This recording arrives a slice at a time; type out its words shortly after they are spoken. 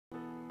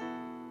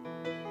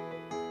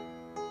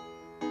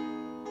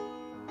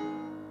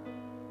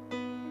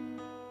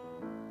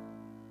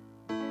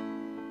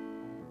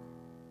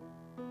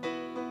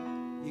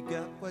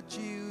got what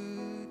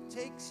you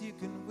takes, you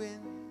can win.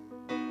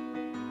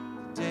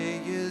 Today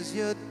is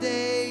your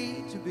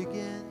day to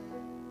begin.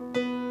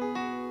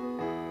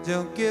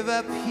 Don't give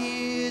up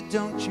here,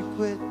 don't you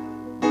quit.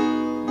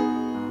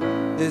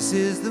 This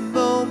is the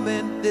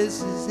moment,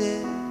 this is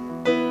it.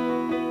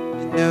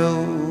 You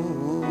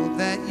know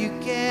that you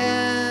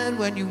can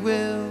when you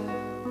will.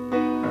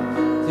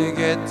 To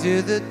get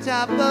to the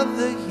top of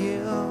the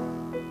hill,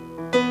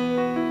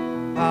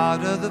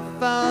 part of the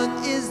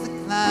fun is the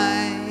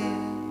climb.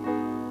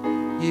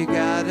 You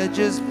gotta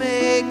just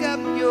make up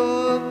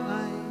your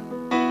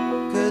mind,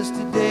 'cause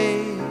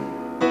today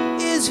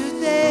is your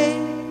day.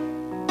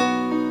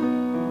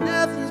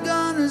 Nothing's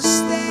gonna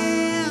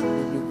stand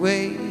in your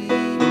way.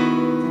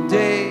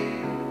 Today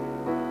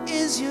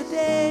is your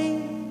day,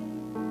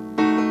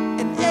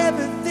 and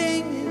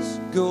everything is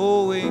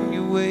going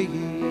your way.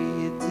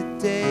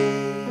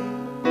 Today,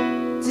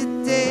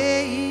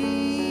 today,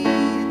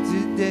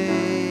 today,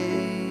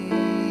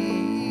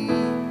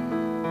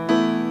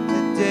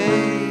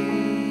 today,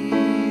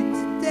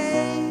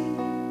 today.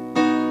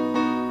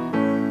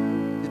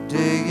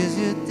 Today is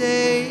your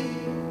day.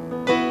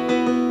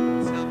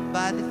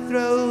 Somebody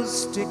throws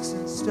sticks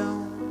and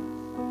stones.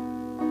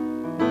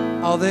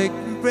 All they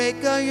can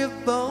break are your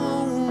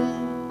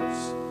bones.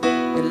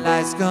 And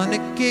life's gonna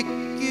kick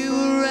you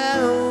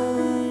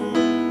around,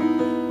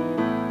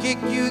 kick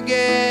you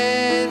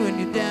again when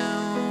you're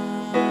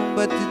down.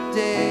 But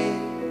today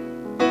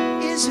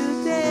is your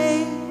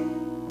day,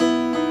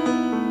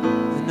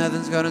 and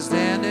nothing's gonna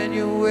stand in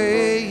your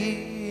way.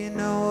 You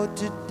know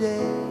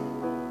today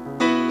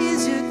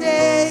is your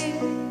day,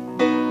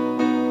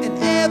 and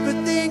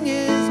everything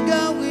is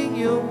going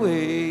your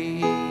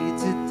way.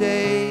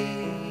 Today,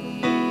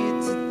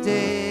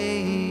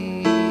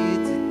 today,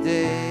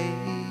 today,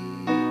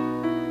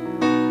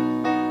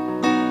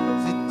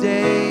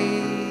 today,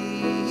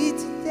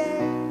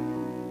 today,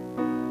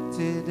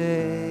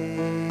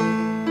 today.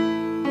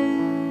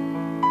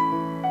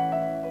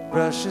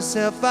 Brush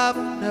yourself off,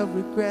 no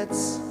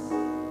regrets.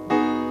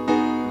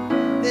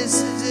 This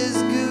is as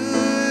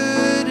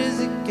good as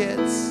it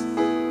gets.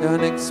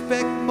 Don't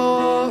expect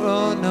more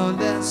or no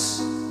less.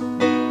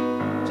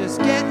 Just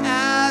get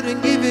out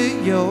and give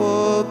it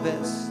your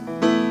best,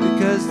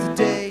 because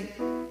today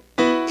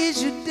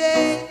is your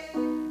day.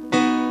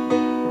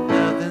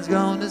 Nothing's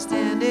gonna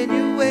stand in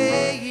your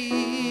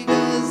way,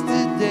 'cause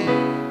today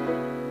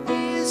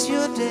is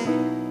your day,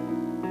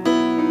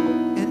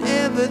 and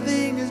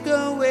everything is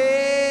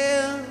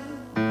going,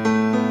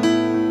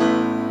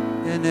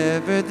 and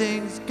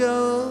everything's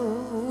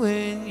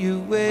going your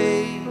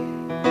way.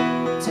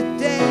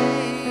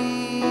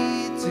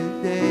 Today,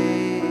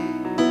 today,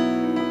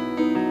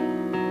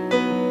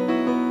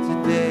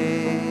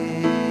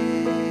 today,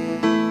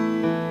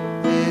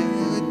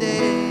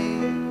 today.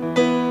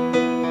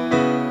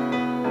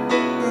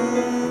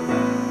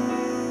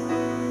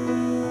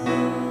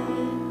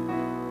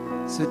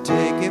 So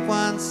take it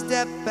one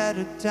step at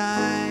a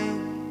time.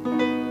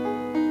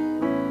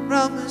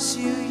 Promise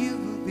you, you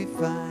will be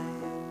fine.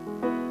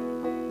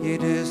 You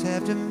just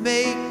have to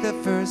make the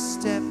first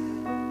step,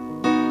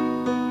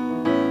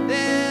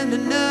 then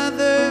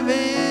another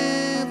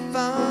will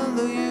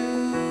follow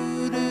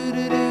you. Do,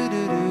 do, do,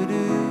 do, do,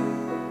 do.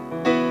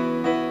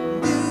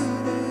 Do,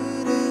 do,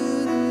 do,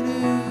 do,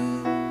 do.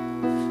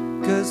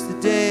 'Cause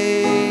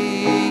today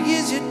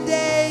is your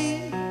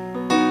day.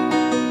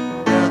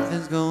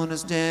 Nothing's gonna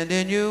stand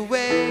in your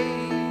way,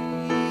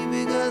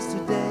 because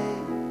today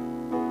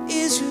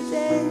is your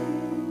day,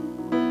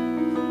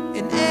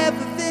 and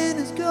everything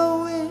is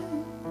going,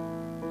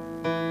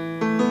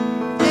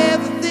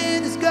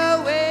 everything is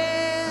going,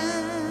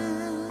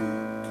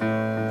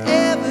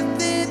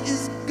 everything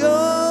is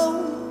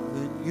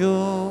going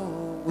your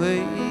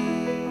way.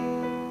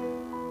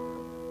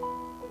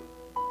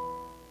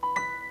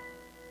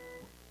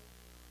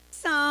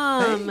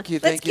 Thank you,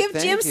 Let's thank you, give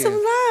thank Jim you. some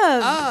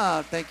love.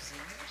 Ah, thank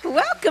you.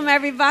 Welcome,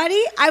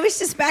 everybody. I was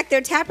just back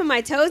there tapping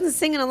my toes and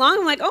singing along.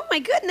 I'm like, oh my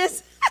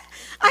goodness,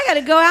 I got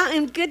to go out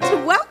and good to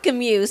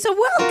welcome you. So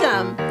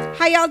welcome.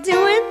 How y'all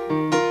doing?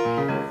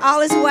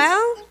 All is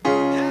well?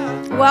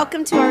 Yeah.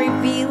 Welcome to our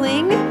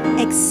revealing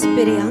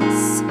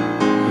experience.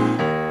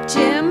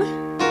 Jim,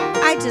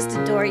 I just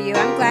adore you.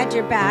 I'm glad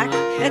you're back.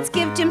 Let's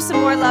give Jim some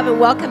more love and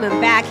welcome him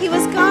back. He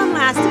was gone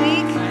last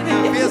week. I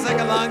know, it feels like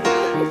a long time.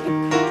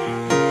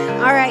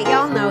 All right,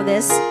 y'all know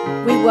this.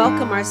 We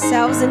welcome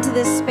ourselves into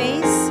this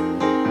space.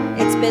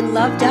 It's been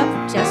loved up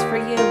just for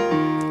you.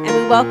 And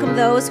we welcome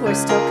those who are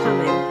still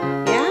coming.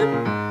 Yeah?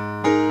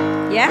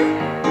 Yeah?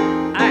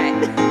 All right.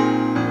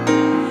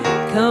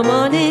 Come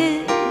on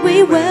in.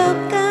 We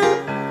welcome.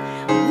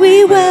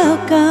 We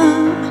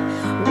welcome.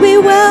 We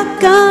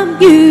welcome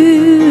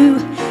you.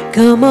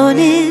 Come on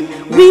in.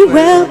 We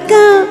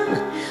welcome.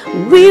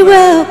 We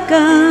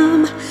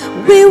welcome.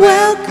 We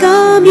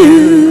welcome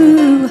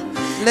you.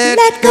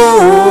 Let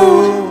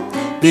go,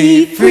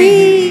 be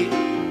free.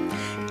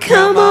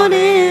 Come on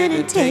in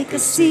and take a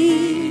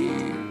seat.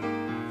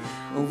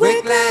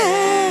 We're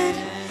glad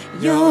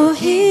you're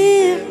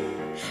here.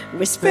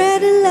 We're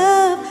spreading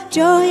love,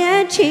 joy,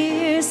 and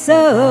cheer.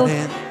 So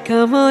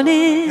come on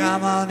in,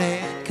 come on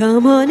in,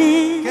 come on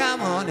in,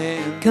 come on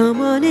in,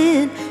 come on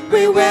in.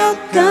 We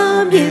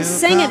welcome you.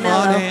 Sing it,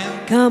 Mellow.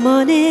 Come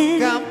on in,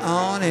 come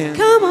on in,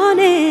 come on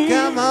in,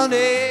 come on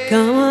in,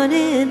 come on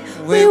in.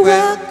 We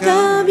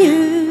welcome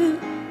you.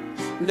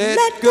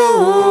 Let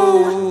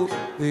go,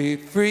 be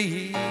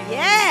free.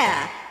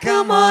 Yeah.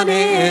 Come on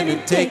in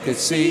and take a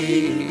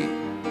seat.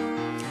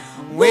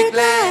 We're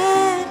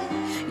glad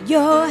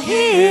you're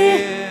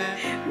here.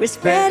 We're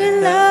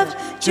spreading love,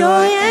 joy,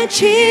 and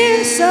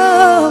cheer.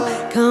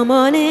 So come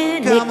on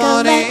in, come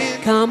on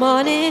in, come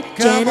on in,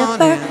 come on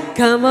Jennifer, in.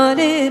 come on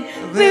in.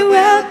 We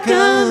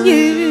welcome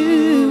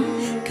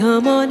you.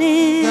 Come on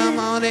in, Come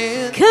on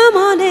in, come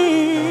on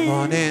in, come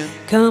on in,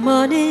 come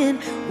on in.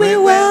 We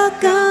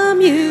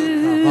welcome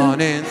you. come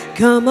on in,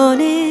 Come on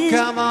in,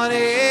 come on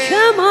in,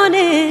 come on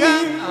in,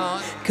 come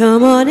on.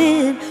 come on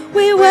in.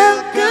 We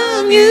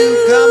welcome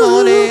you. Come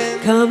on in,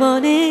 come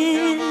on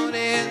in, come on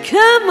in,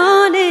 come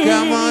on in,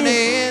 come on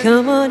in,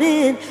 come on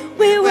in.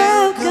 We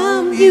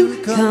welcome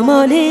you. Come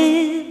on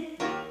in,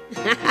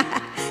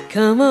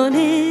 come on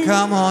in,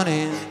 come on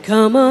in,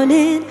 come on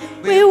in.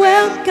 We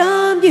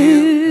welcome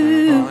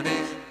you. come on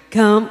in.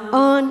 Come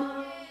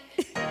on.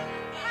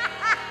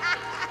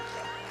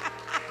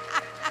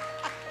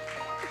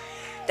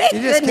 Thank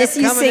You just goodness kept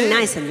you coming sing in.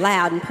 nice and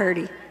loud and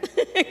pretty.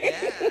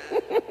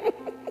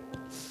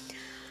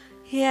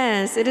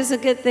 Yes, it is a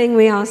good thing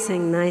we all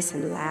sing nice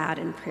and loud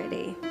and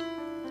pretty.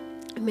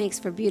 It makes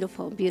for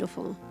beautiful,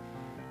 beautiful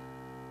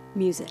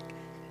music.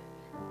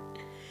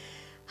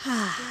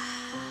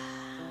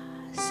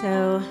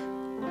 So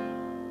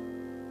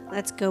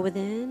let's go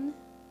within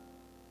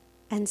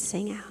and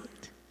sing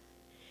out.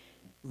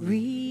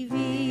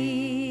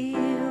 Reveal,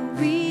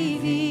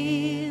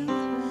 reveal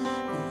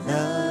the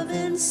love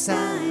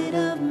inside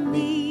of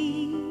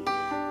me.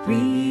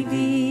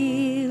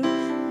 Reveal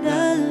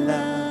the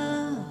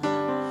love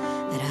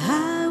that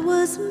I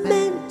was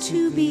meant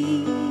to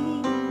be.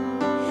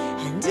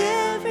 And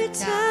every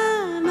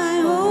time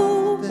I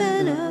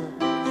open up,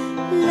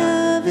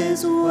 love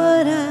is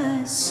what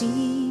I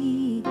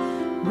see.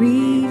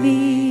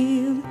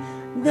 Reveal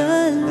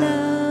the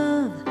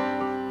love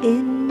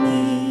in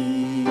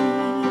me.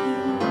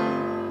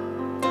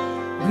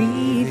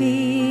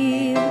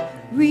 Reveal,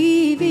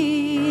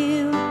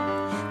 reveal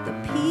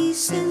the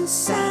peace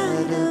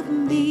inside of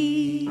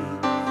me.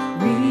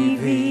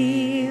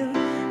 Reveal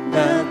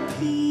the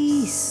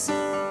peace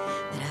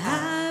that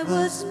I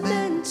was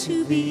meant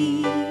to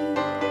be.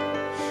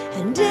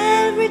 And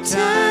every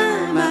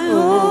time I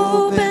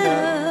open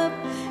up,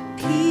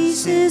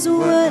 peace is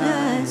what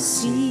I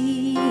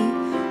see.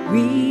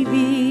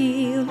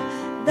 Reveal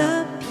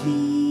the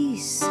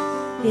peace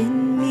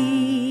in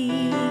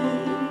me.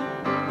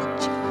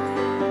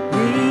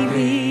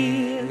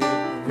 Reveal,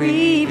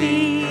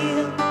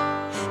 reveal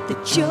the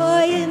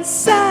joy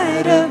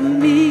inside of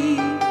me.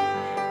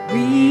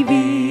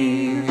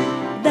 Reveal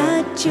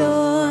the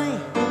joy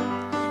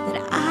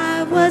that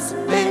I was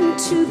meant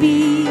to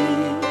be.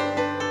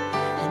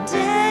 And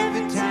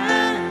every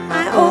time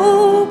I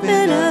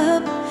open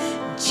up,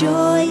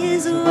 joy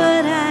is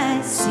what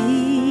I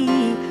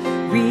see.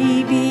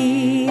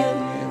 Reveal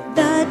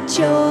the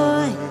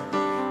joy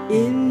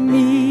in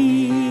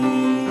me.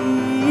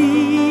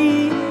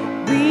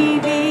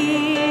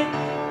 Reveal,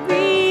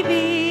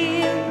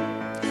 reveal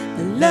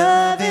the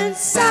love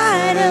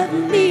inside of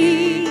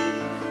me.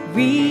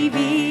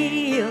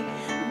 Reveal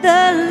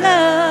the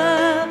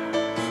love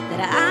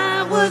that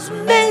I was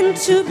meant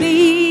to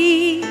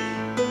be.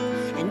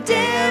 And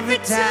every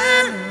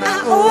time I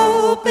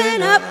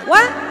open up,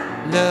 what?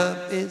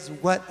 Love is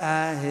what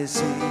I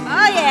see.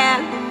 Oh yeah.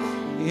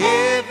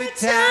 Every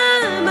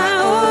Time I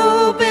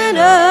open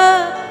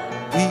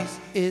up, peace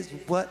is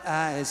what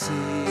I see.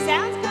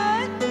 sounds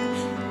good.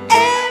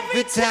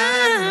 Every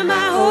time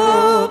I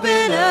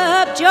open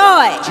up,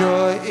 joy.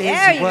 Joy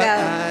There is you what go.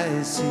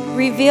 I see.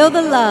 Reveal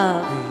the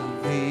love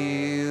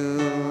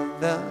Reveal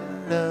the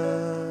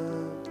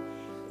love.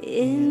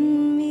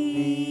 in me.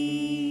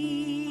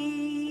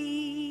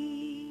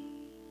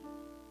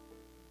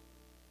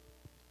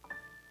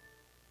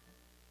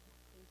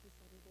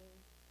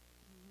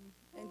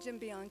 And Jim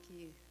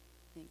Bianchi,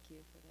 thank you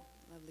for that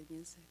lovely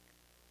music.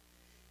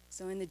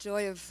 So in the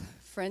joy of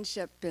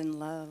friendship and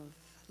love,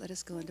 let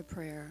us go into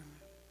prayer.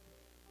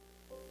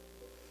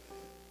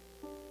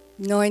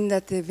 Knowing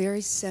that the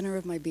very center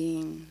of my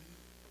being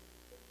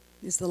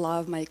is the law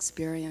of my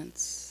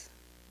experience.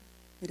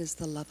 It is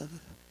the law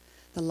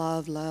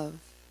of love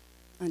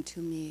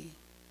unto me.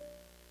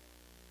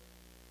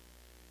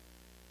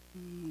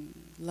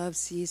 Love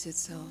sees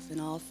itself in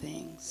all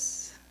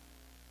things.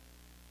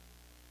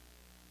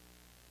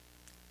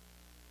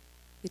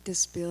 It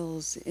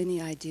dispels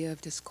any idea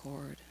of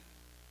discord.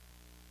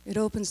 It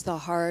opens the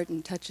heart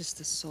and touches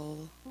the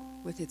soul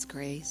with its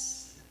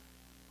grace.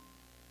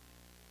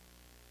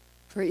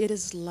 For it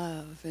is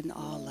love and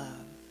all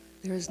love.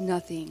 There is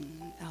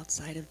nothing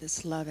outside of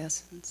this love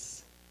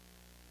essence.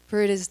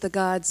 For it is the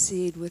God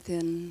seed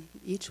within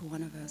each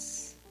one of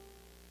us.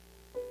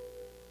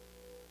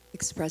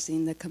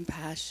 expressing the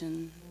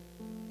compassion,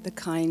 the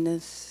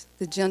kindness,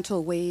 the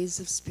gentle ways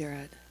of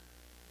spirit.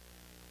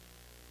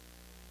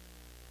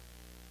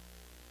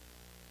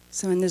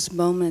 So in this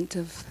moment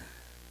of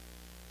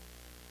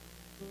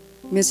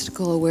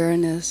mystical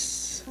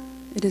awareness,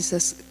 it is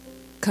us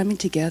coming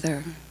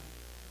together,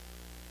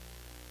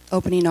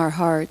 opening our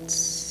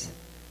hearts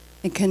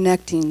and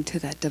connecting to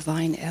that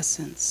divine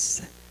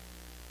essence,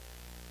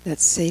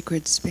 that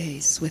sacred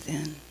space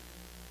within.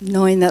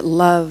 Knowing that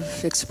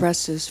love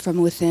expresses from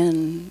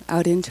within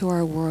out into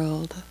our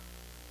world.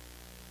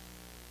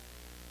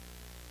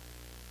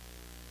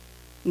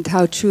 And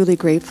how truly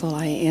grateful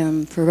I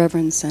am for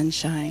Reverend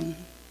Sunshine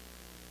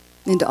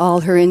and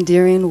all her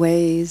endearing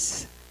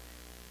ways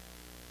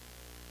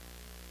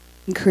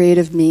and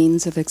creative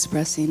means of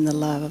expressing the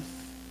love,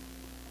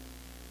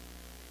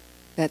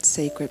 that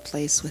sacred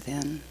place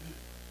within.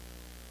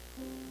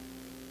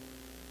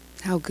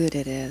 How good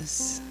it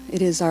is.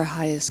 It is our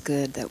highest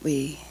good that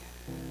we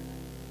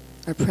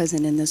are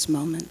present in this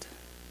moment.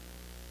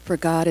 For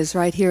God is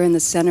right here in the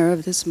center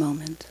of this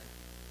moment,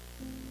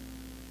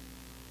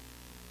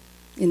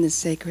 in this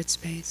sacred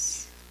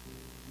space.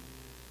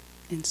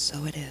 And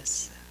so it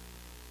is.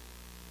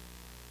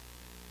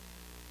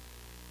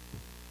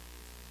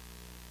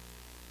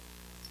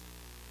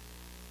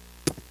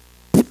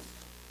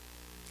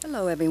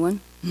 Hello,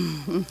 everyone.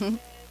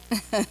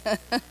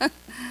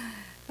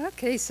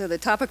 Okay, so the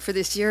topic for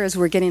this year is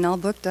we're getting all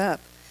booked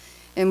up.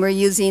 And we're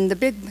using the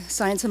big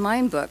Science of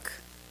Mind book.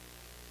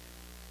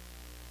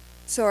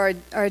 So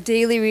our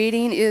daily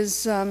reading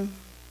is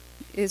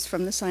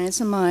from the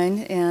Science of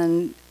Mind.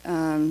 And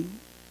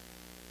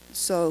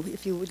so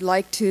if you would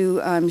like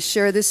to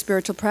share this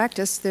spiritual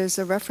practice, there's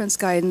a reference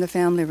guide in the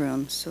family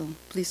room. So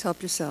please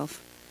help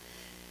yourself.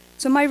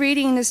 So my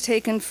reading is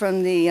taken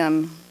from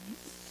the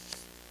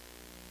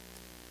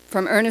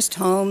from Ernest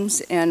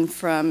Holmes and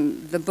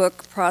from the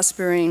book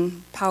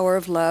Prospering Power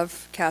of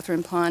Love,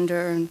 Catherine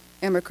Ponder and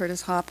Emma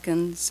Curtis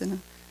Hopkins and a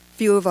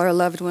few of our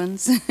loved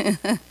ones.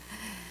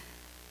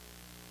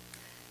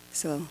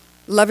 So,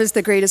 love is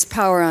the greatest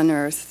power on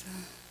earth.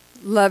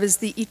 Love is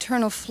the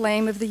eternal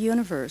flame of the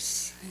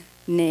universe,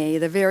 nay,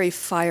 the very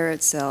fire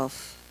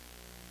itself.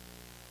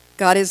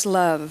 God is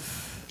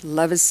love.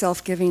 Love is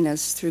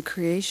self-givingness through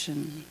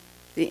creation,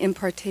 the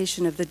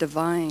impartation of the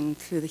divine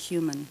through the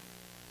human.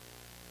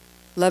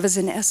 Love is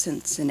an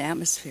essence, an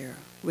atmosphere,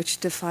 which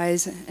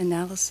defies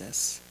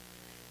analysis,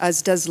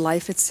 as does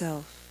life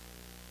itself.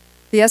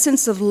 The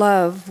essence of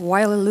love,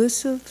 while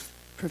elusive,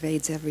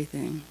 pervades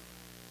everything.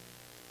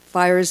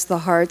 Fires the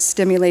heart,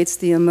 stimulates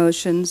the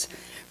emotions,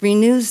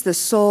 renews the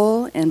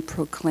soul, and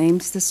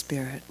proclaims the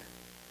spirit.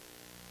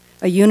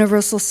 A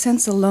universal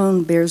sense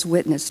alone bears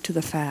witness to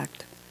the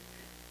fact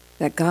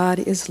that God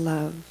is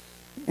love,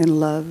 and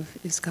love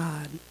is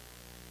God.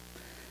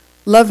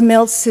 Love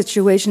melts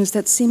situations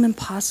that seem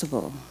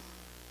impossible.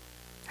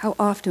 How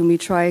often we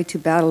try to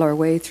battle our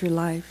way through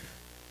life,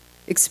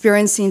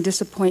 experiencing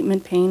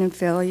disappointment, pain, and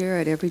failure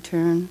at every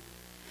turn,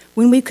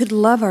 when we could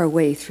love our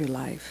way through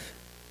life,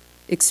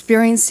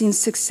 experiencing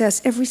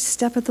success every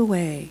step of the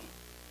way.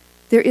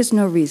 There is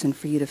no reason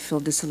for you to feel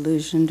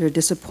disillusioned or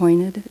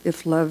disappointed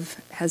if love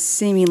has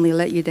seemingly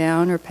let you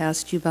down or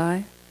passed you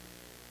by.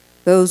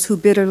 Those who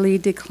bitterly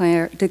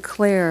declare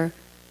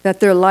that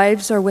their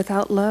lives are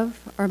without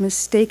love are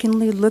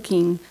mistakenly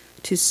looking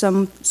to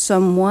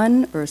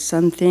someone or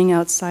something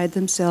outside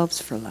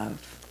themselves for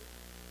love.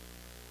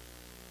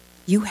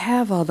 You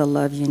have all the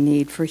love you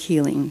need for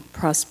healing,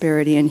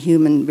 prosperity, and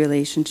human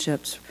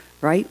relationships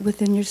right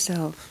within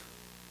yourself.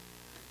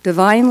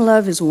 Divine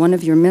love is one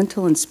of your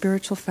mental and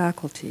spiritual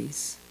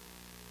faculties.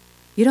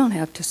 You don't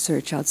have to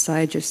search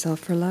outside yourself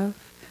for love,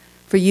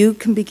 for you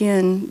can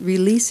begin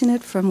releasing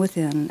it from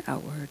within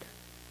outward,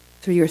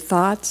 through your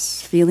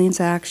thoughts,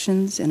 feelings,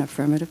 actions, and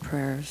affirmative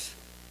prayers.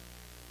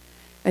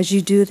 As you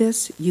do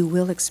this, you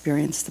will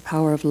experience the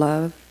power of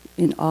love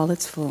in all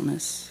its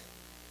fullness.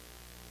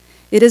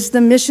 It is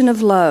the mission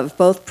of love,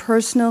 both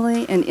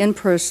personally and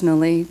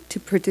impersonally, to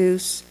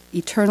produce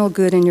eternal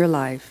good in your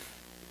life.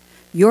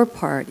 Your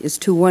part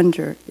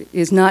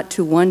is not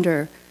to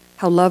wonder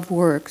how love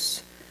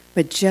works,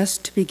 but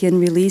just to begin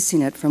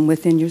releasing it from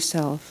within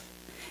yourself,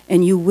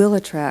 and you will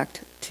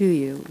attract to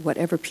you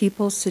whatever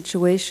people,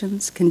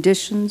 situations,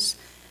 conditions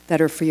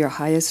that are for your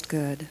highest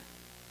good.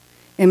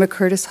 Emma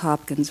Curtis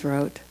Hopkins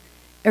wrote,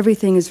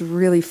 "Everything is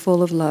really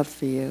full of love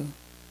for you.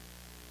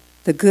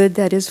 The good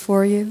that is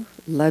for you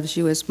loves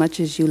you as much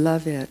as you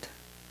love it.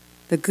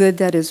 The good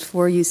that is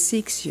for you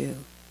seeks you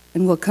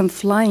and will come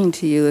flying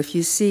to you if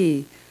you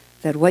see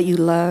that what you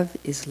love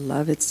is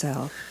love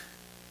itself.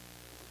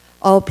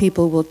 All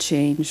people will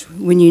change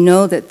when you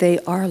know that they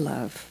are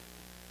love.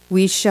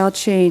 We shall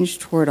change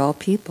toward all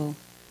people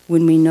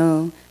when we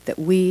know that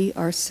we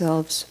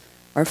ourselves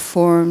are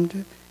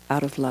formed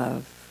out of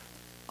love.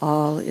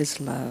 All is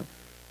love.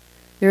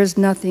 There is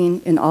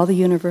nothing in all the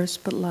universe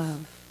but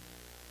love."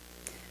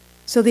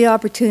 So the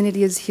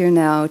opportunity is here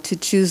now to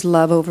choose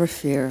love over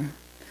fear.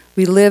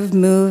 We live,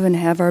 move, and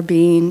have our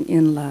being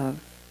in love.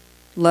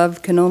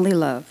 Love can only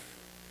love.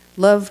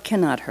 Love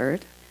cannot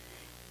hurt.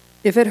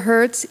 If it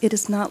hurts, it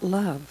is not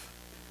love.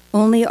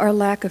 Only our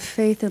lack of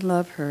faith in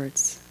love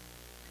hurts.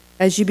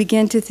 As you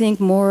begin to think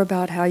more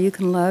about how you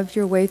can love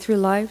your way through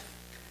life,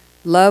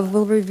 love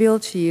will reveal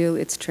to you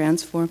its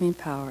transforming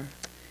power.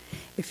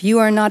 If you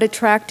are not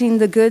attracting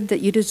the good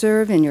that you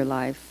deserve in your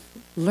life,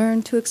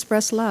 learn to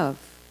express love.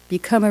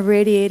 Become a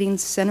radiating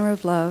center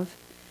of love,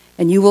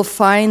 and you will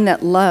find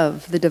that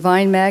love, the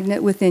divine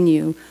magnet within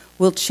you,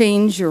 will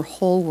change your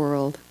whole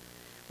world.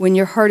 When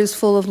your heart is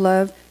full of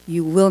love,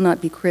 you will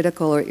not be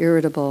critical or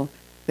irritable,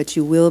 but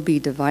you will be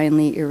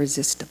divinely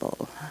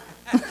irresistible.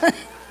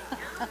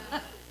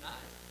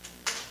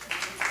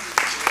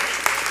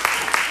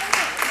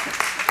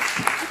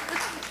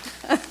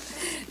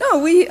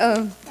 No,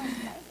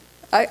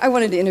 I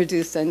wanted to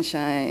introduce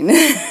Sunshine.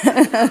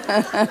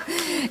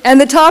 And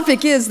the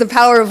topic is the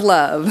power of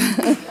love.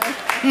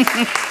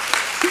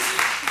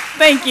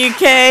 Thank you,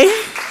 Kay.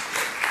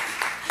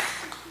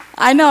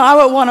 I know I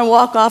would want to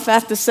walk off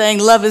after saying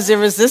love is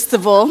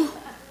irresistible,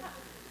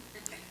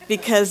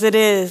 because it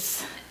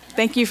is.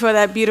 Thank you for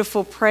that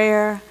beautiful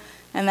prayer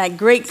and that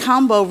great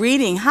combo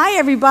reading. Hi,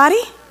 everybody.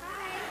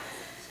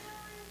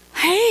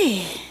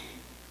 Hey.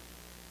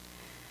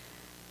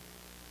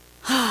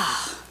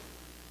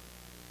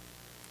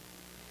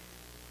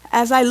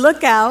 As I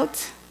look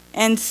out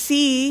and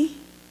see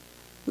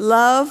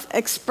love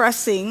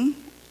expressing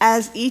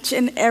as each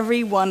and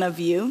every one of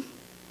you,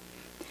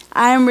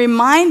 I am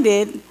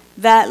reminded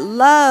that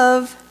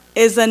love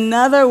is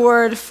another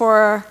word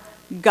for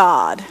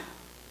God,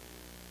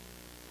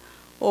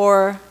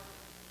 or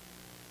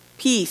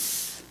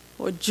peace,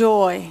 or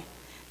joy,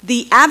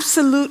 the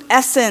absolute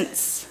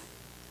essence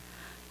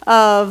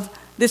of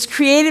this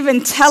creative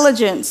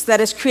intelligence that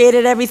has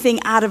created everything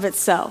out of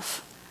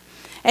itself.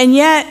 And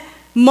yet,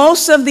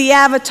 most of the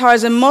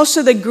avatars and most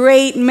of the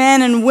great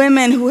men and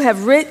women who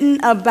have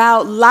written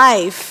about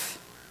life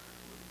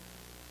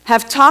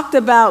have talked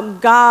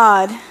about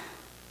God,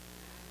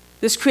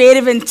 this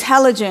creative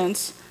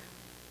intelligence,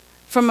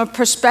 from a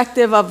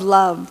perspective of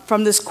love,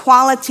 from this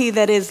quality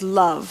that is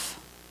love.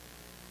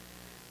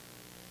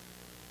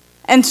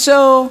 And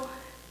so,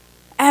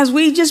 as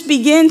we just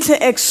begin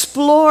to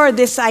explore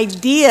this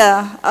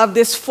idea of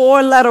this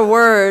four-letter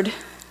word,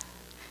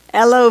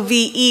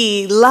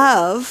 L-O-V-E,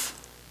 love,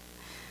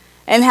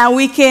 and how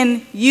we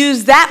can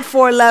use that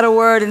four-letter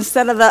word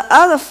instead of the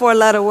other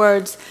four-letter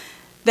words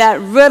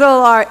that riddle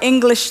our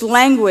English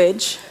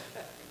language,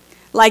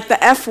 like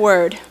the F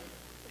word,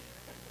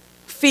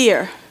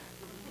 fear.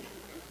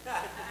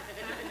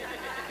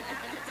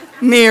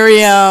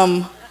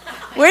 Miriam,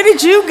 where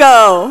did you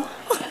go?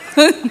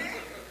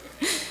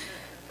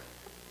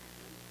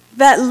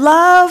 That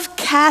love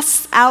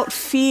casts out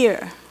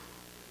fear.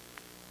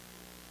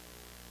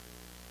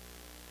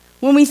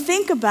 When we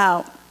think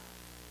about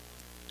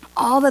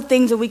all the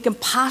things that we can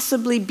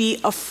possibly be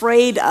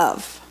afraid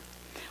of,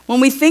 when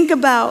we think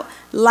about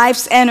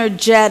life's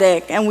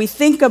energetic, and we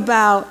think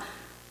about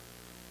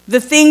the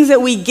things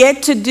that we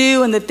get to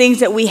do and the things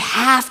that we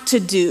have to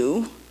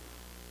do,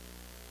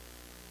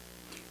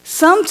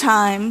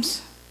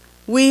 sometimes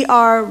we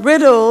are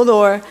riddled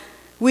or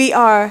we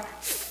are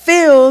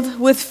filled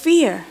with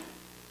fear.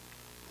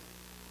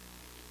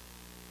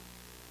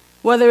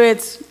 Whether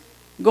it's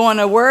going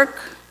to work,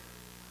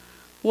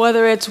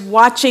 whether it's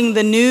watching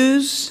the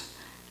news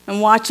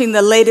and watching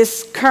the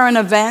latest current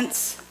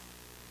events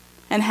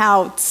and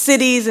how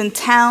cities and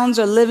towns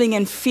are living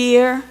in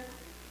fear,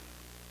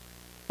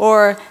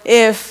 or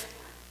if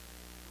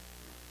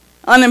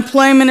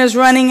unemployment is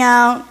running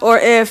out, or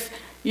if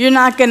you're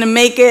not going to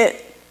make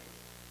it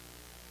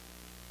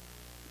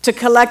to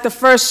collect the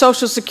first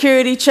Social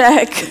Security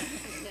check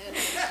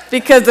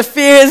because the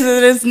fear is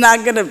that it's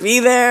not going to be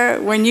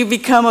there when you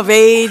become of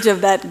age,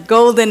 of that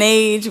golden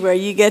age where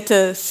you get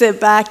to sit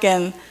back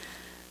and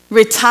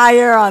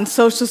retire on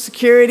Social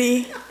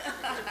Security.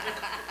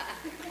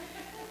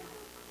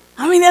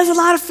 I mean, there's a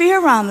lot of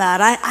fear around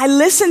that. I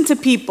listen to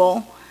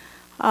people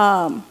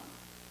and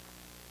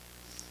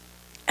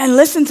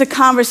listen to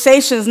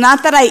conversations,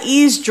 not that I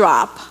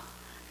eavesdrop,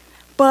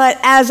 but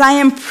as I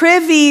am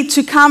privy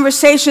to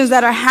conversations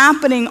that are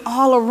happening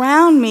all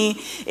around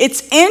me,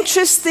 it's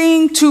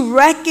interesting to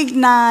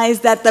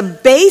recognize that the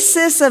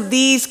basis of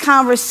these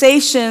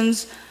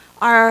conversations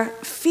are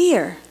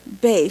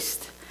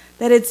fear-based,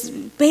 that it's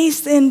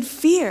based in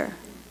fear.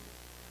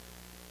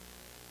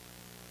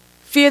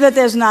 Fear that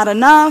there's not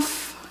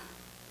enough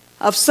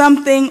of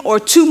something or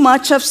too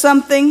much of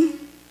something.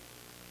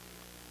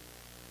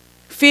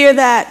 Fear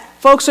that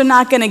folks are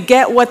not going to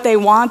get what they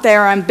want,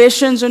 their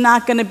ambitions are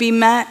not going to be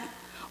met,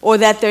 or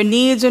that their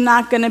needs are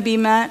not going to be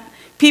met.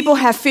 People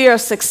have fear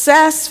of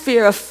success,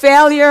 fear of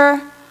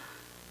failure,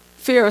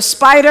 fear of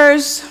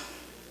spiders,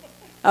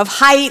 of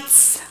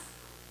heights.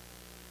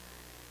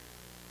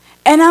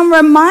 And I'm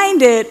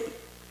reminded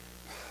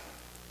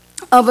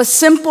of a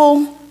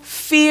simple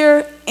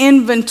fear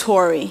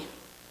inventory.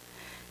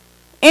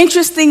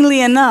 Interestingly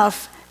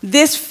enough,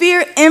 this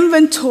fear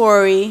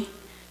inventory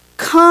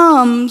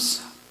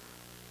comes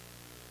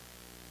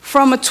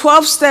from a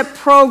 12-step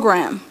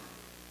program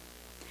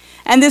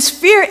And this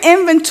fear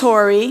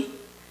inventory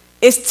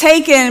is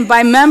taken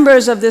by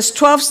members of this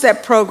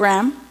 12-step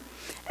program.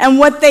 And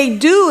what they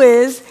do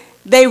is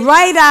they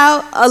write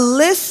out a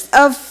list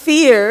of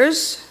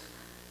fears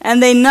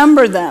and they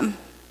number them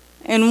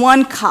in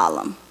one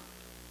column.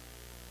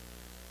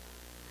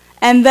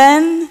 And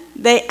then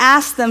they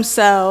ask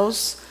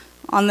themselves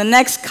on the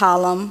next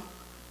column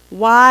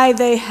why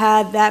they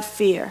had that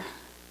fear.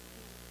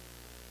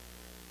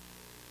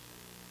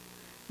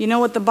 You know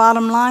what the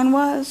bottom line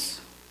was?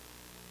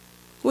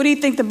 What do you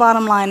think the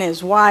bottom line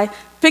is? Why?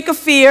 Pick a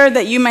fear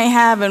that you may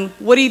have, and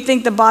what do you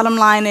think the bottom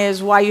line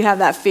is why you have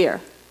that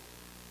fear?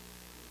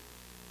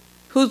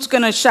 Who's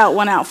going to shout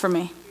one out for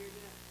me?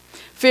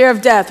 Fear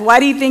of death. Why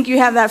do you think you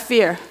have that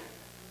fear?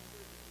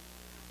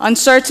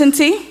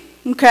 Uncertainty.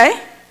 Okay.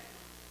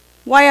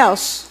 Why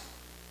else?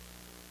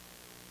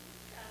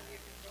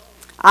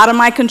 Out of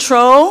my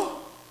control.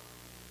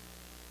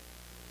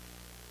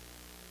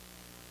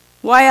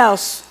 Why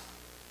else?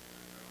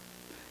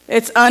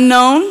 It's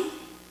unknown.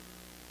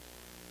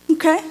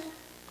 Okay.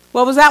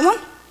 What was that one?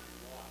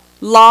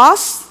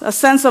 Loss, a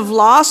sense of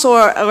loss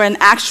or an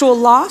actual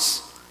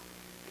loss.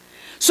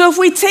 So if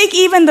we take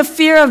even the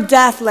fear of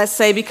death, let's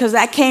say, because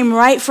that came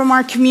right from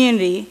our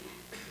community,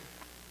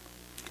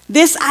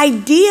 this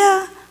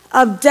idea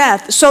of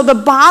death. So the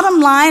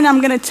bottom line I'm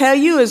going to tell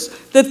you is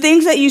the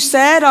things that you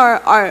said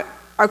are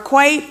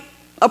quite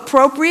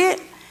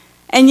appropriate.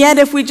 And yet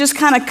if we just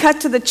kind of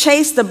cut to the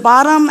chase, the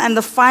bottom and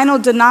the final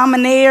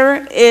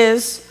denominator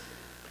is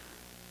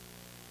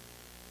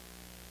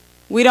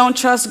we don't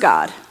trust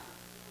God.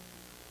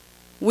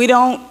 We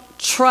don't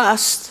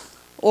trust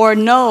or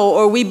know,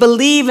 or we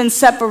believe in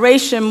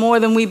separation more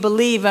than we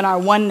believe in our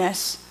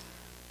oneness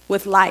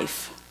with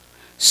life.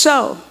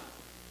 So,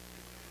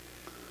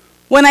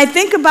 when I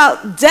think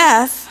about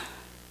death,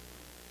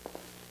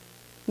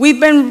 we've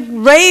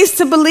been raised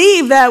to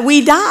believe that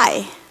we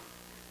die.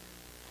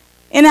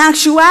 In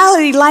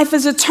actuality, life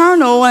is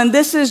eternal, and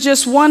this is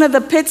just one of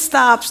the pit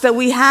stops that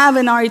we have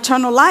in our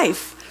eternal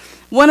life.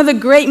 One of the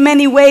great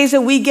many ways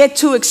that we get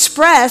to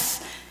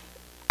express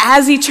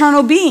as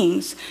eternal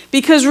beings.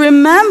 Because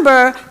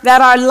remember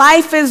that our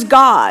life is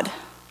God.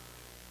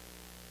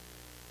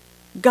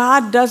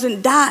 God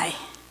doesn't die.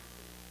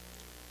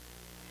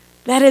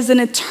 That is an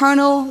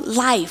eternal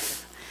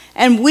life.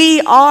 And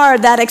we are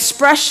that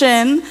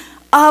expression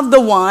of the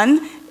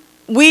one.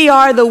 We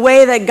are the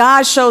way that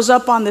God shows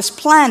up on this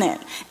planet.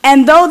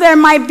 And though there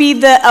might be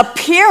the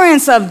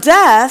appearance of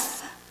death,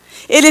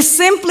 it is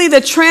simply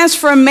the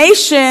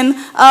transformation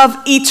of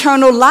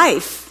eternal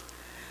life.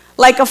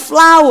 Like a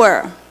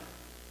flower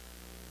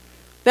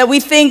that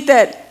we think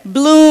that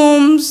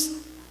blooms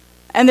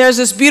and there's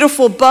this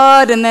beautiful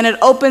bud and then it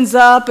opens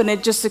up and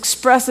it just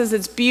expresses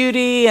its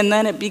beauty and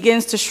then it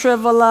begins to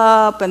shrivel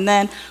up and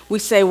then we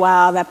say,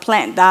 wow, that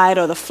plant died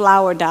or the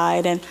flower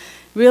died. And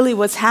really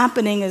what's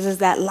happening is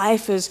that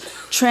life is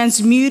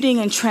transmuting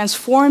and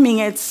transforming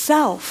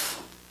itself.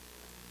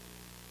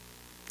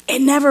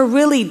 It never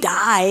really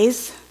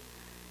dies.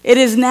 It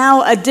is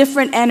now a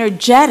different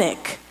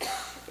energetic.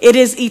 It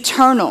is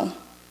eternal.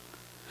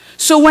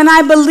 So when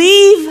I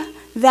believe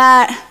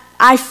that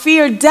I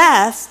fear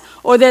death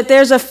or that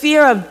there's a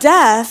fear of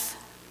death,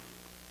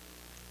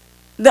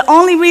 the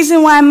only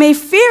reason why I may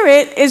fear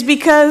it is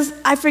because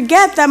I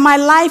forget that my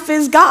life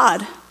is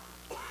God.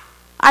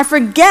 I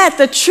forget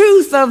the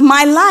truth of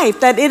my life,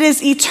 that it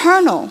is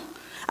eternal.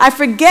 I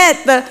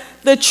forget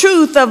the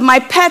truth of my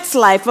pet's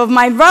life, of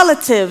my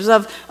relatives,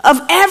 of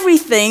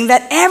everything,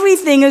 that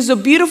everything is a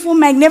beautiful,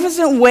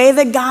 magnificent way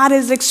that God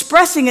is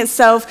expressing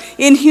itself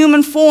in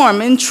human form,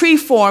 in tree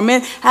form,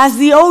 as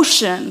the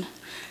ocean,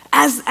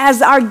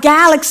 as our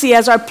galaxy,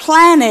 as our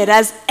planet,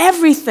 as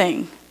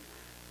everything.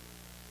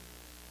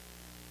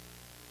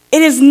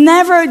 It is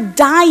never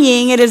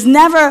dying. It is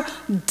never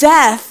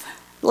death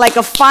like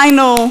a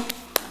final.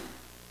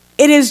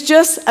 It is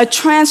just a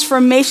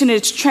transformation.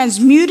 It's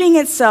transmuting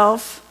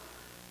itself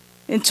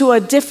into a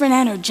different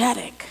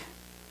energetic.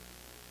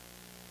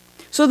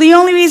 So the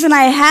only reason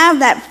I have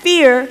that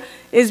fear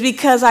is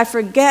because I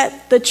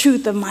forget the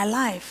truth of my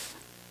life.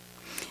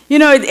 You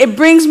know, it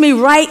brings me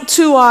right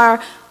to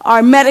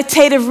our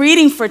meditative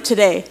reading for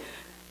today.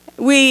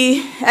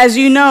 We, as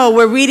you know,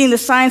 we're reading the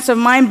Science of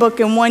Mind book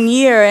in 1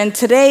 year, and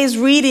today's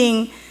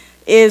reading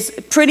is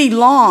pretty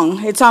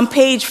long. It's on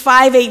page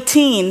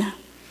 518,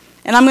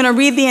 and I'm going to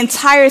read the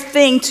entire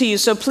thing to you,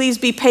 so please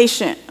be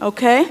patient,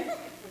 okay?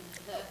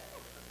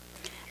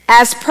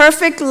 As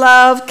perfect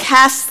love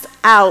casts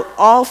out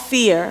all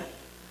fear,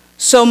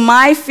 so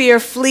my fear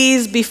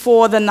flees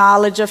before the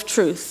knowledge of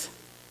truth.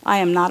 I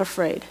am not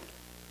afraid.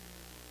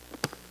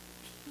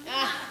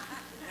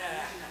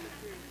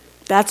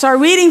 That's our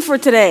reading for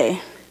today.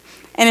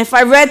 And if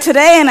I read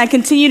today and I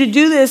continue to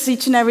do this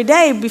each and every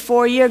day,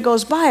 before a year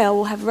goes by, I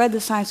will have read the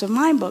Science of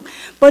Mind book.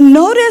 But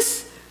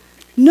notice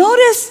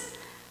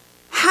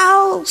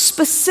how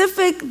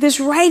specific this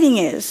writing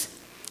is.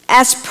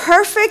 As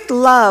perfect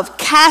love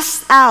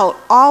casts out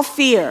all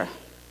fear,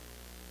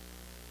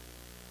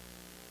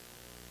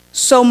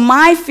 so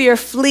my fear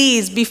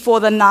flees before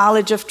the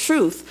knowledge of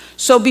truth.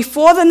 So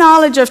before the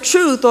knowledge of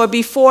truth or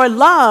before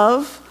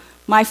love,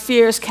 my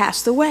fear is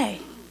cast away.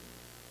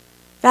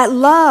 That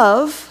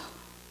love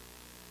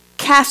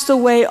casts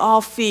away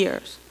all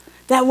fears.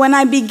 That when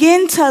I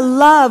begin to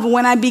love,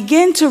 when I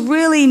begin to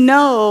really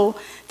know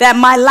that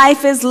my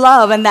life is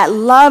love and that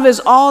love is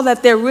all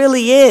that there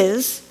really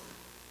is,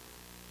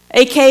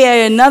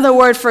 aka another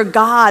word for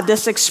God,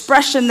 this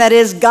expression that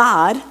is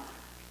God,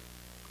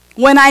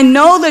 when I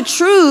know the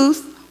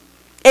truth,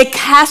 it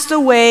casts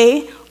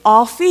away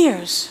all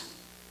fears.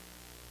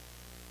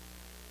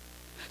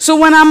 So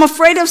when I'm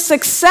afraid of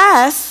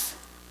success,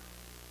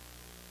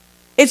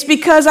 it's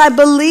because I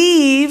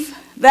believe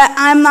that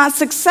I'm not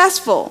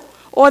successful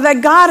or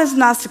that God is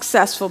not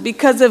successful.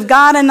 Because if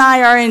God and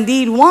I are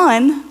indeed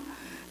one,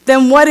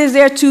 then what is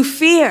there to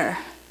fear?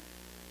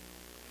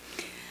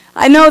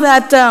 I know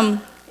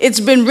that it's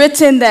been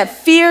written that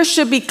fear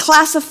should be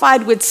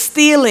classified with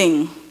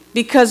stealing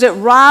because it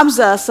robs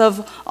us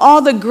of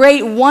all the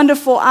great,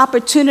 wonderful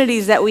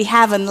opportunities that we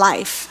have in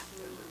life.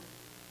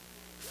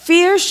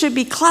 Fear should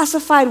be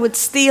classified with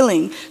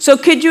stealing. So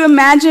could you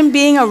imagine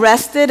being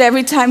arrested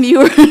every time you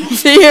were in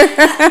fear?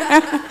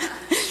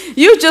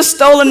 You just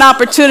stole an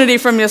opportunity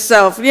from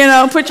yourself. You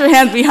know, put your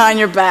hands behind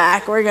your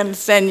back. We're going to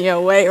send you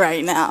away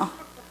right now.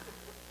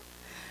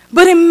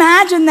 But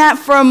imagine that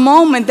for a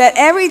moment, that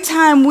every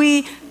time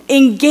we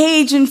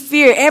engage in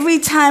fear, every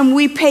time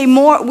we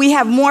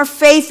have more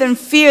faith in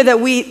fear than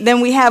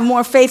we have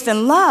more faith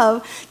in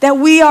love, that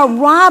we are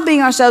robbing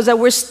ourselves, that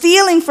we're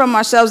stealing from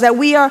ourselves, that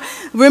we are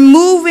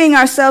removing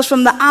ourselves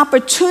from the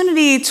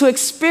opportunity to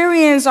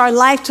experience our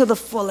life to the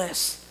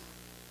fullest.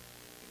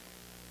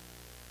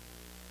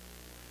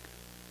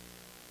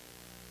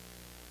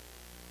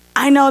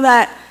 I know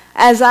that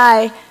as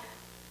a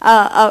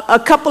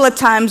couple of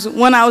times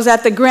when I was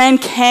at the Grand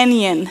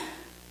Canyon,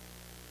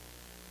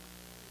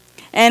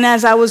 and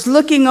as I was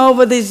looking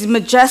over these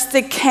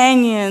majestic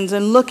canyons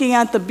and looking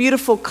at the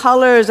beautiful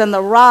colors and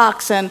the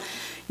rocks and,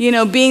 you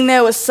know, being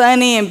there with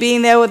Sonny and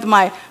being there with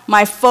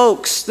my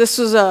folks, this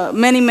was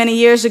many, many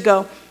years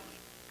ago.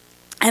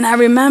 And I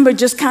remember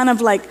just kind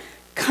of like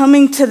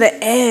coming to the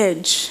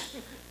edge.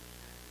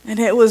 And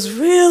it was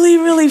really,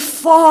 really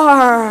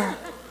far.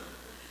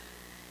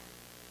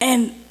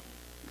 And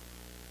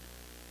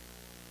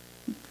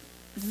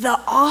the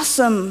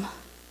awesome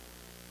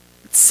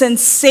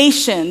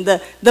sensation, the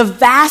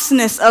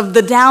vastness of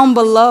the down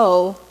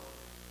below,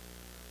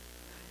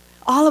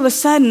 all of a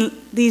sudden,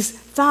 these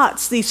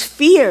thoughts, these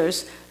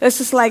fears, it's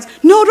just like,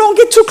 no, don't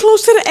get too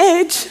close to the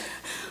edge.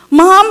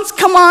 Moms,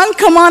 come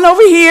on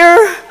over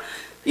here,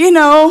 you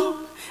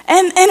know.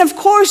 And of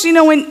course, you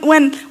know,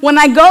 when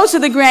I go to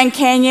the Grand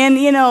Canyon,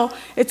 you know,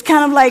 it's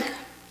kind of like,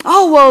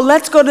 oh, well,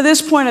 let's go to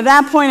this point or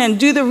that point and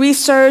do the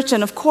research.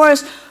 And of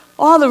course,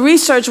 all the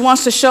research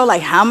wants to show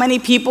like how many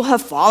people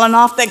have fallen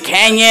off the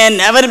canyon,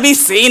 never to be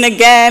seen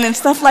again and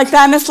stuff like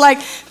that. And it's like,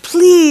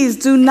 please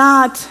do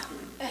not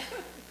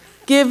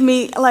give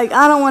me, like,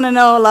 I don't want to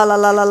know la la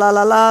la la la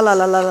la la la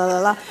la la la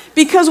la.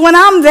 Because when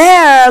I'm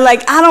there,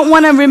 like, I don't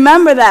want to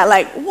remember that,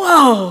 like,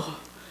 whoa,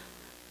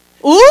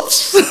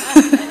 oops.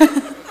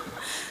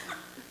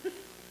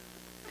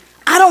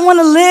 I don't want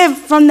to live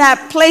from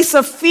that place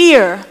of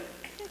fear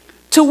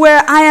to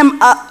where I am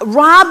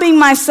robbing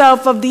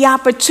myself of the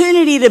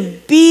opportunity to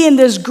be in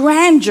this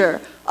grandeur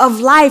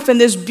of life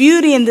and this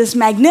beauty and this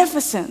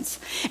magnificence.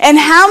 And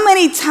how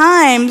many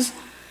times,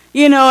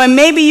 you know, and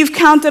maybe you've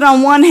counted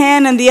on one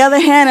hand and the other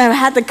hand and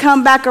had to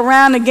come back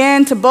around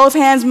again to both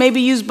hands,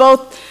 maybe use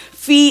both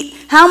feet.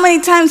 How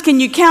many times can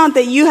you count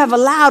that you have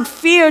allowed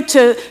fear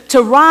to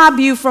rob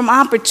you from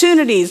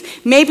opportunities?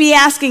 Maybe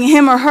asking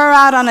him or her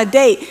out on a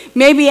date.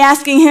 Maybe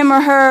asking him or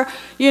her,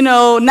 you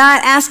know,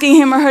 not asking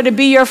him or her to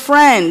be your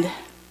friend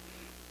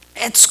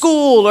at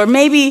school, or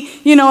maybe,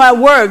 you know, at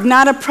work,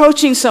 not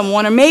approaching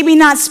someone, or maybe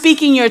not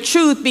speaking your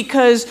truth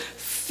because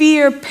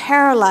fear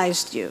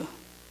paralyzed you.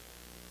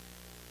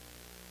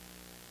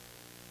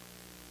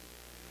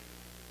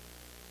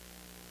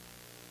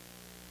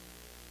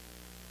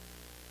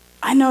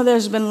 I know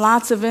there's been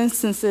lots of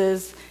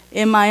instances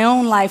in my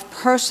own life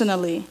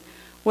personally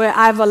where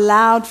I've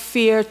allowed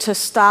fear to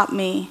stop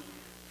me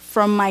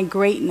from my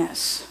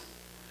greatness,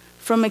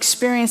 from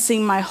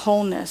experiencing my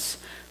wholeness,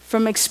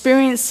 from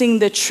experiencing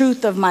the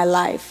truth of my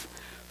life,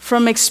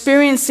 from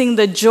experiencing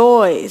the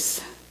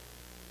joys.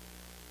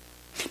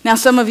 Now,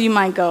 some of you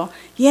might go,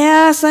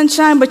 yeah,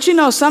 sunshine, but you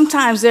know,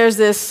 sometimes there's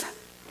this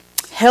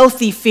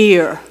healthy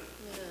fear.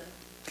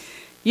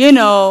 You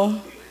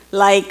know,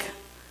 like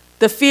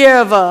the fear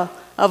of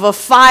a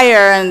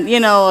fire and, you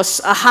know,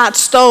 a hot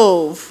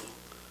stove,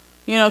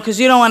 you know, because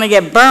you don't want to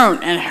get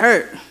burnt and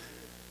hurt.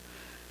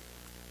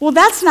 Well,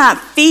 that's not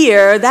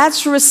fear,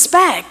 that's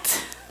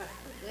respect.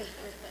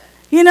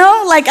 You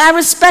know, like I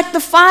respect the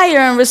fire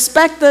and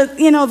respect the,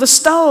 you know, the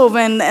stove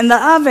and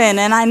the oven,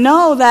 and I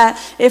know that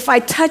if I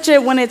touch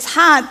it when it's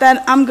hot,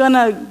 that I'm going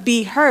to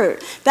be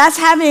hurt. That's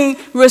having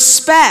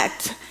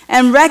respect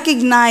and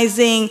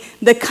recognizing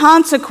the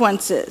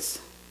consequences.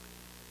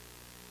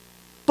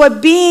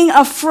 But being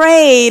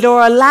afraid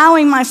or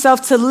allowing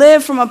myself to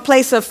live from a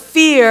place of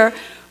fear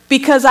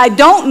because I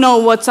don't know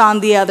what's on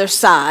the other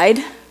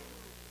side,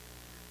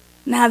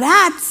 now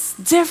that's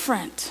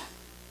different.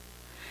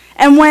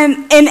 And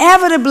when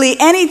inevitably,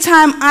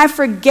 anytime I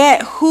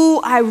forget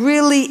who I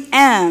really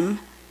am,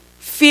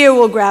 fear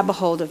will grab a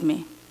hold of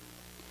me.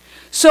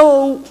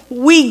 So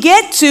we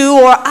get to,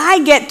 or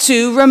I get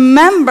to,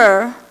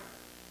 remember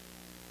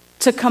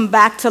to come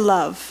back to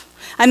love.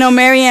 I know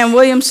Marianne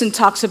Williamson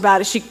talks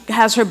about it. She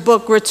has her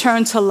book,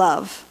 Return to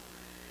Love.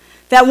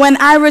 That when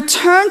I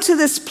return to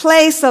this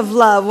place of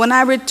love, when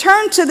I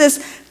return to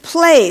this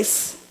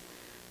place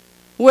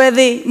where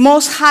the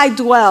Most High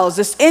dwells,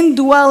 this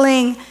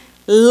indwelling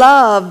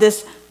love,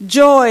 this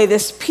joy,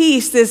 this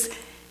peace, this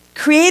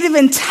creative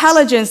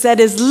intelligence that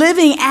is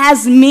living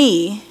as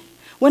me,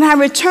 when I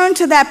return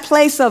to that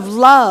place of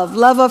love,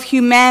 love of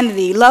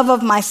humanity, love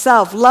of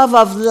myself, love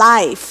of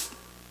life,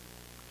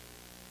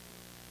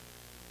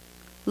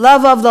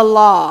 love of the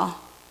law,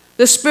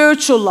 the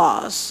spiritual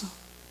laws,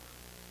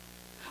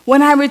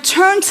 when I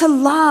return to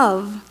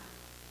love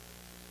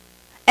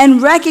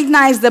and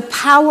recognize the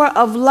power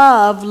of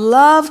love,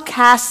 love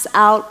casts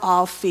out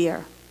all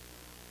fear.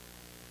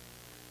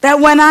 That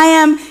when I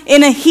am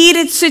in a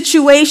heated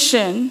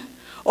situation,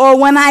 or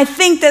when I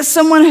think that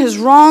someone has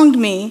wronged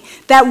me,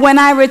 that when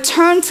I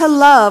return to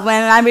love,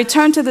 when I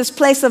return to this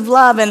place of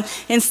love, and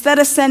instead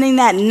of sending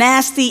that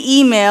nasty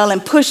email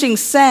and pushing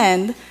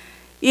send,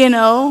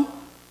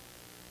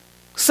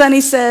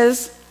 Sonny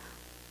says,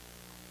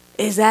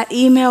 "Is that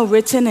email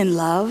written in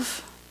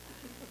love?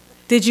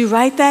 Did you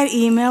write that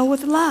email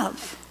with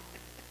love?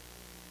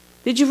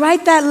 Did you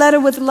write that letter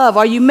with love?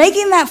 Are you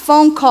making that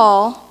phone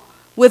call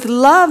with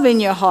love in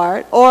your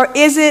heart, or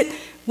is it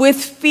with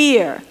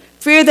fear?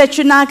 Fear that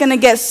you're not going to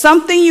get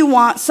something you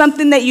want,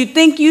 something that you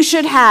think you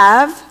should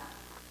have,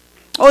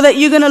 or that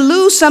you're going to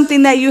lose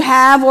something that you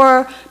have,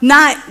 or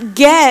not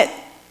get,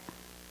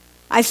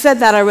 I said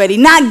that already,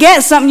 not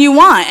get something you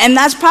want." And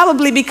that's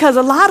probably because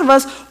a lot of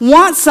us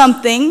want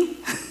something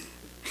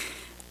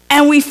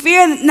and we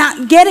fear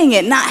not getting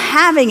it, not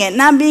having it,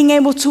 not being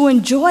able to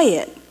enjoy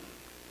it.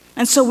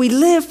 And so we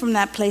live from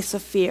that place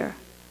of fear.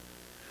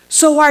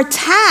 So our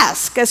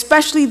task,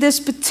 especially this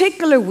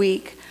particular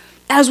week,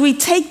 as we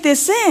take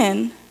this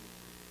in,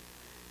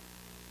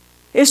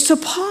 is to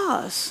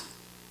pause.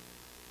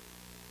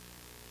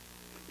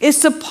 Is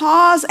to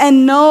pause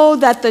and know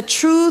that the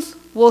truth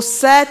will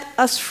set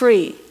us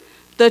free.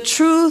 The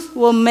truth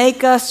will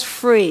make us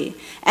free.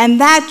 And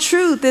that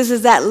truth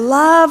is that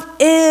love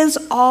is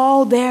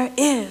all there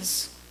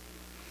is.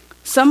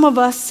 Some of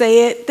us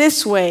say it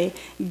this way: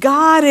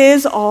 God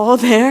is all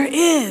there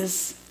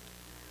is.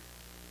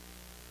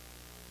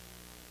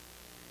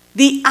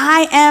 The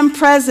I am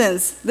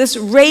presence, this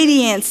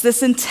radiance,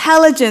 this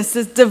intelligence,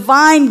 this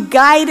divine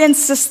guidance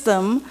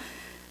system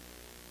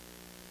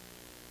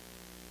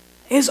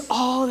is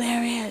all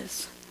there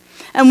is.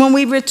 And when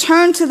we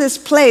return to this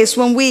place,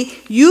 when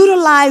we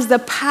utilize the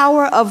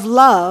power of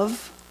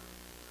love,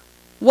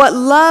 what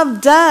love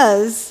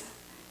does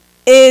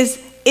is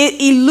it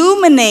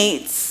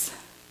illuminates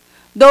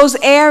those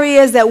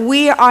areas that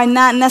we are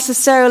not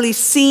necessarily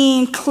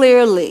seeing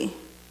clearly.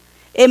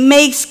 It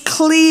makes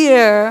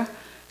clear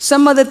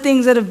some of the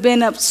things that have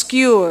been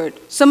obscured,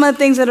 some of the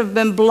things that have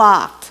been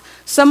blocked,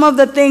 some of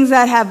the things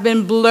that have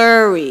been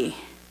blurry.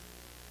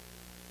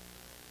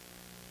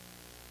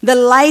 The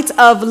light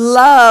of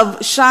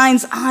love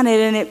shines on it,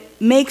 and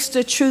it makes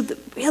the truth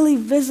really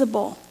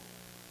visible.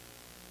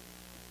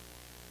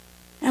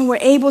 And we're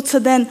able to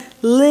then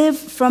live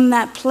from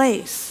that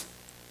place.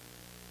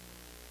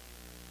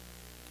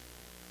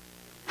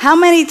 How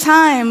many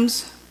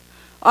times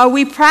are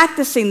we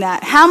practicing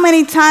that? How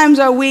many times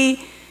are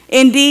we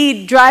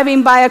indeed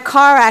driving by a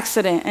car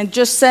accident and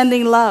just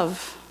sending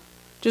love,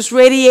 just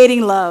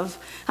radiating love?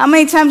 How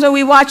many times are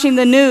we watching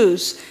the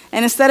news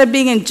and instead of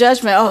being in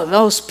judgment, "Oh,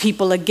 those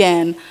people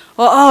again,"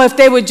 or "Oh, if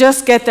they would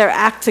just get their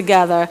act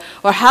together,"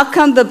 or "How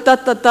come the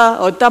da-da-da,"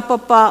 or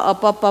 "da-pa-pa," or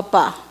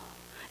 "pa-pa-pa"?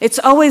 It's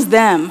always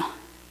them.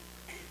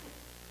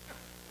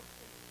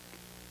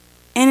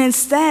 And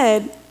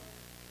instead,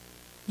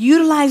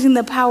 utilizing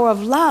the power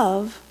of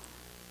love,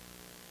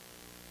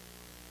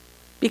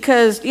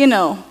 because,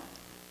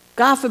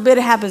 God forbid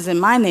it happens in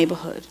my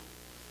neighborhood,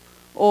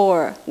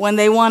 or when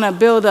they want to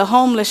build a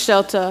homeless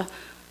shelter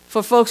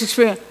for folks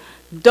experiencing,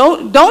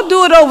 don't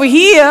do it over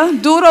here,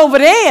 do it over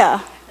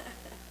there.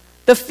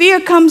 The fear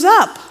comes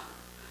up.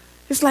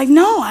 It's like,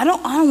 no, I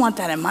don't want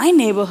that in my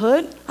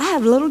neighborhood. I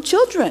have little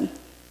children.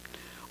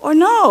 Or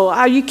no,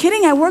 are you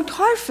kidding? I worked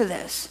hard for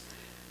this.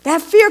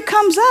 That fear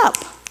comes up.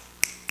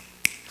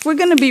 If we're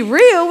going to be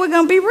real, we're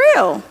going to be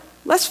real.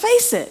 Let's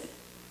face it.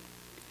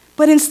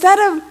 But instead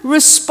of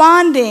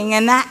responding,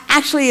 and that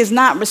actually is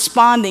not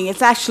responding,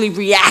 it's actually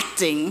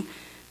reacting,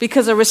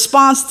 because a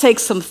response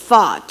takes some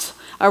thought.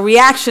 A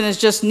reaction is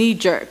just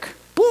knee-jerk.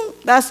 Boom,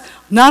 that's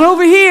not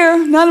over here,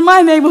 not in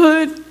my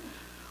neighborhood.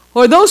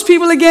 Or those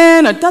people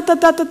again, or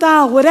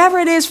da-da-da-da-da, whatever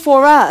it is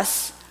for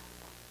us.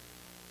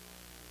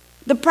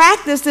 the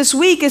practice this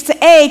week is to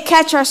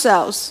catch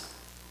ourselves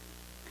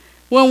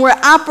when we're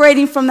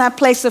operating from that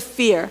place of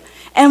fear.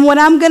 And what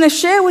I'm going to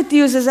share with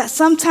you is that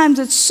sometimes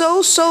it's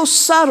so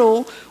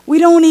subtle, we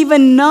don't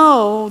even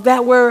know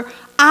that we're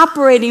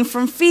operating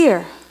from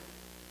fear.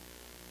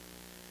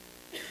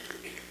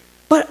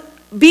 But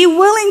be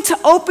willing to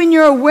open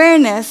your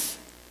awareness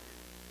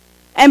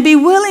and be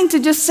willing to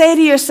just say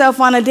to yourself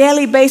on a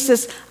daily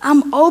basis,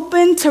 I'm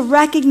open to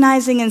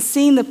recognizing and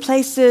seeing the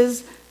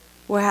places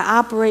where I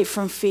operate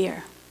from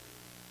fear.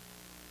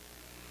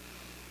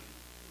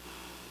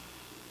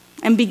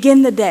 And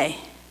begin the day.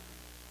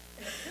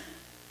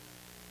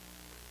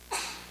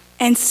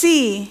 And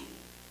see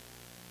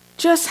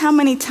just how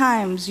many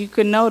times you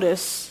could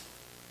notice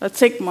a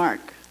tick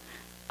mark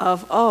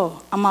of,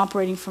 oh, I'm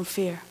operating from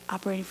fear,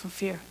 operating from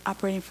fear,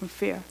 operating from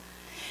fear.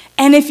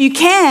 And if you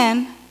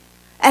can,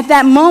 at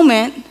that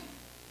moment,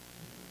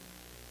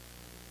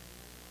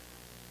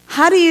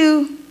 how do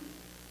you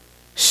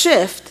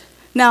shift?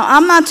 Now,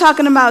 I'm not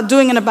talking about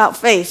doing an about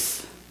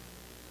face.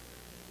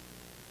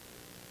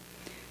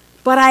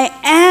 But I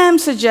am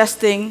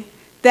suggesting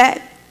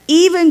that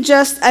even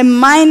just a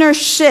minor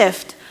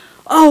shift,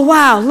 oh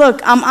wow,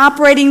 look, I'm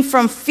operating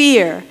from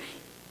fear.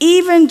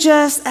 Even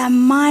just a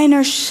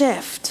minor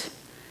shift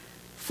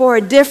for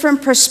a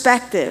different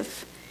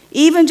perspective,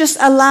 even just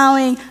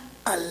allowing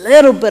a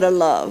little bit of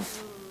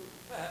love.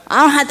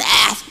 I don't have to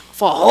ask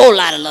for a whole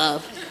lot of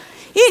love.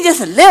 Even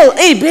just a little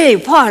itty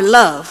bitty part of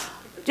love.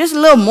 Just a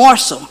little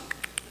morsel.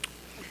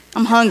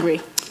 I'm hungry.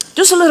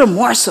 Just a little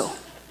morsel.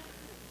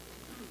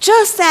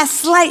 Just that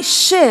slight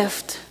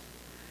shift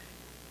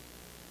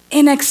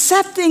in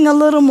accepting a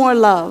little more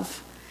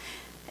love.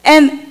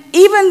 And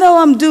even though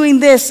I'm doing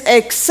this,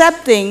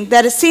 accepting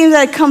that it seems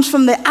that it comes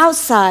from the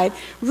outside,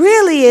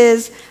 really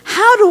is,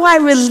 how do I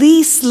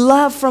release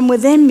love from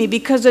within me?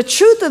 Because the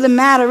truth of the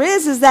matter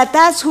is that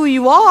that's who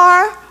you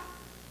are.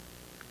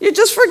 You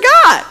just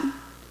forgot.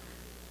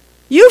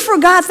 You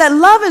forgot that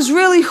love is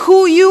really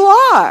who you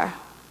are.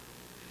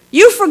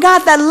 You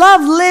forgot that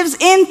love lives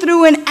in,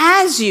 through, and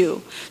as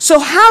you. So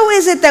how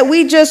is it that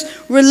we just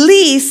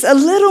release a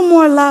little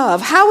more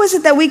love? How is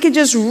it that we can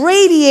just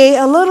radiate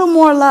a little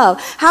more love?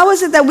 How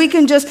is it that we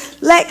can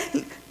just let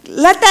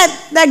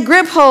that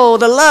grip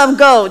hold of love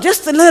go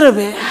just a little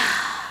bit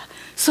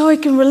so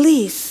it can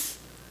release?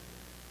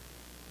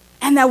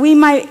 And that we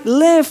might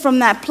live from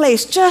that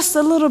place just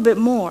a little bit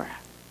more.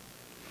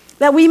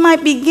 That we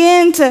might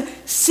begin to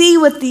see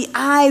with the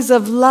eyes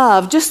of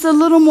love, just a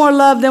little more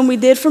love than we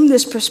did from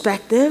this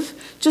perspective,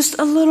 just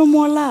a little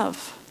more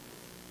love.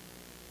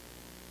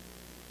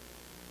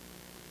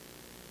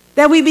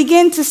 That we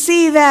begin to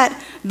see that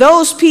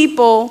those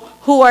people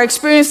who are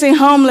experiencing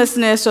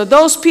homelessness, or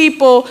those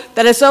people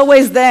that it's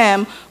always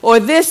them, or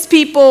this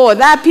people or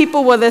that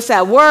people, whether it's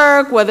at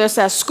work, whether it's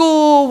at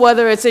school,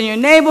 whether it's in your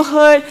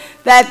neighborhood,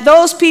 that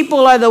those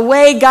people are the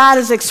way God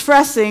is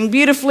expressing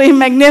beautifully and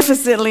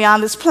magnificently on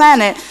this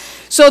planet.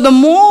 So the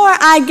more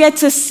I get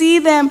to see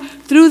them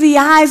through the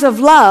eyes of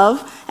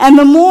love, and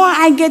the more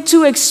I get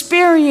to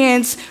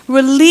experience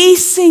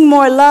releasing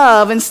more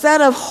love instead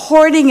of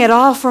hoarding it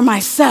all for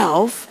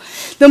myself,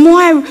 the more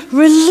I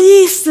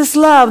release this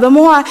love, the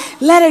more I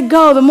let it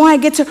go, the more I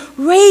get to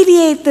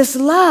radiate this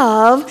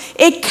love,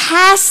 it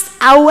casts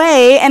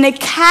away and it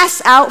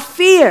casts out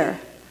fear.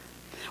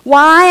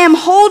 While I am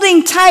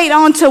holding tight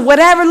onto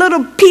whatever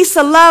little piece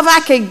of love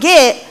I could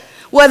get,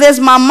 whether it's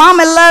my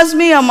mama loves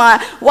me, or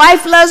my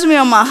wife loves me,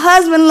 or my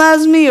husband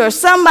loves me, or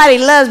somebody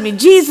loves me,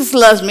 Jesus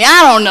loves me,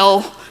 I don't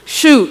know,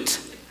 shoot.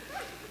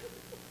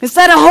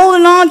 Instead of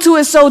holding on to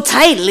it so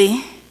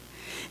tightly,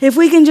 if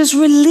we can just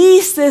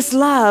release this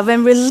love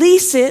and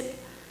release it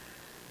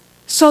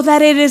so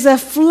that it is a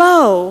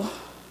flow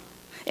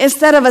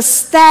instead of a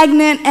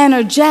stagnant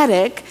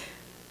energetic,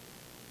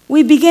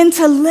 we begin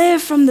to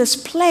live from this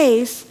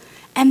place,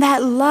 and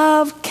that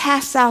love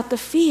casts out the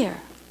fear.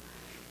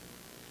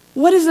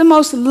 What is the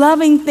most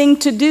loving thing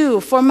to do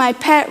for my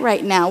pet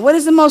right now? What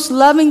is the most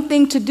loving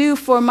thing to do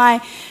for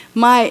my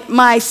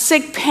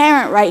sick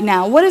parent right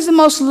now? What is the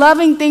most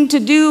loving thing to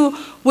do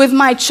with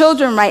my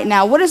children right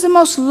now? What is the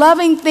most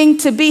loving thing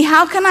to be?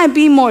 How can I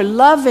be more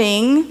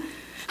loving?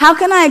 How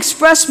can I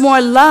express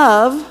more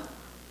love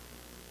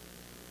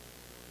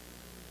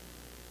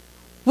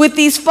with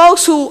these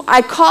folks who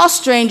I call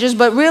strangers,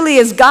 but really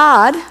is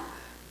God,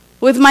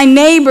 with my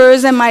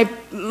neighbors and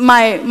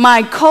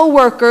my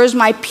co-workers,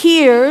 my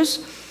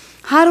peers?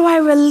 How do I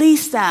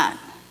release that?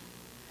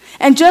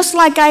 And just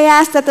like I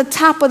asked at the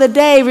top of the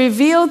day,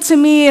 reveal to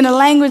me in a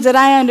language that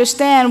I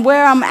understand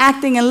where I'm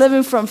acting and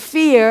living from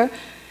fear,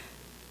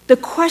 the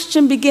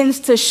question begins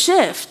to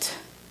shift.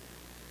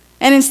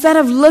 And instead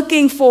of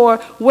looking for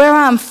where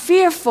I'm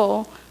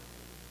fearful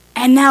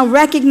and now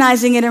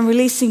recognizing it and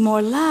releasing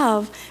more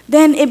love,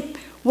 then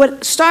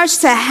what starts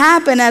to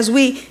happen as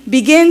we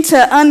begin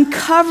to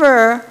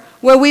uncover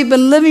where we've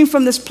been living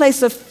from this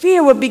place of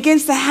fear, what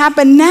begins to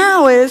happen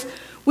now is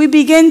we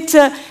begin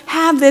to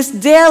have this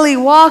daily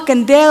walk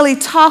and daily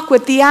talk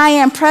with the I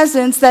am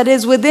presence that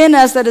is within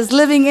us, that is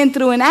living in,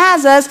 through, and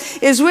as us,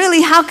 is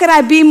really, how can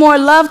I be more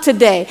love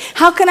today?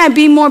 How can I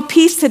be more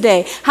peace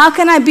today? How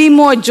can I be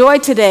more joy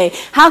today?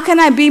 How can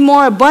I be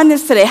more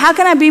abundance today? How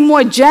can I be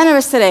more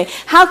generous today?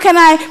 How can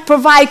I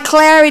provide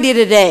clarity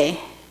today?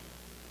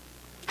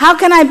 How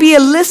can I be a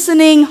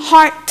listening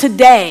heart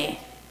today?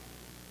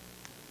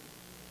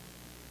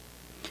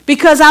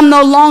 Because I'm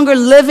no longer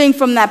living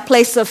from that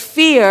place of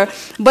fear,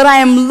 but I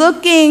am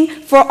looking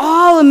for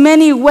all the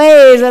many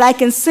ways that I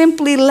can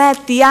simply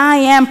let the I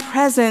am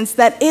presence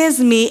that is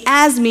me,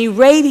 as me,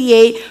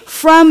 radiate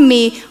from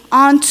me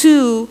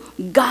onto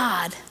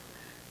God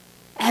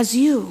as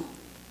you.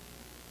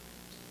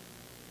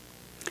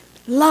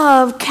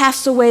 Love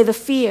casts away the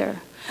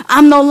fear.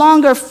 I'm no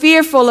longer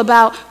fearful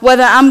about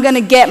whether I'm going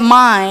to get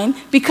mine,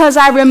 because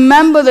I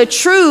remember the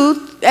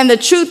truth, and the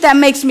truth that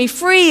makes me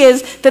free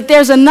is that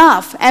there's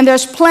enough and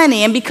there's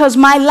plenty. And because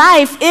my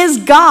life is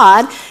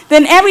God,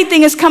 then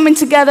everything is coming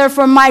together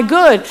for my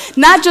good.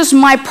 Not just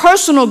my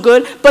personal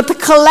good, but the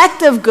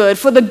collective good,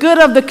 for the good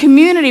of the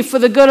community, for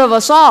the good of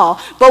us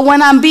all. But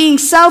when I'm being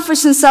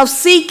selfish and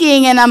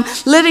self-seeking and I'm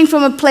living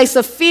from a place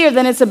of fear,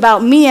 then it's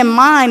about me and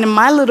mine and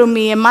my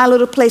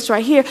little place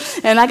right here.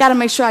 And I got to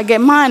make sure I get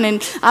mine.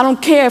 And I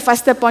don't care if I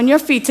step on your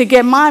feet to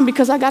get mine,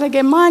 because I got to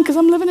get mine because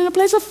I'm living in a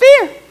place of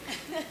fear.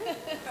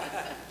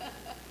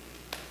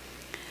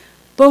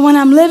 But when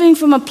I'm living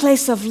from a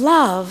place of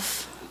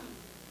love,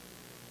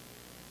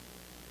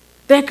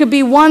 there could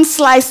be one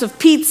slice of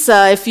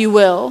pizza, if you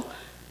will,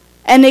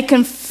 and it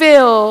can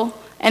fill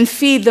and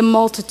feed the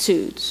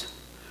multitudes.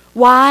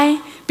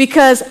 Why?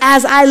 Because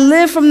as I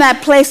live from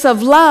that place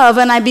of love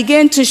and I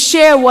begin to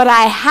share what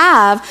I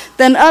have,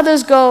 then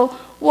others go,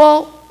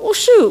 well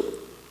shoot,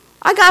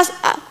 I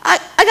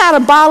got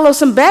a bottle of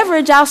some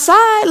beverage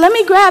outside. Let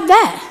me grab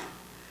that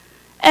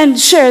and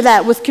share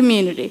that with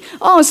community.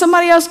 Oh, and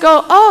somebody else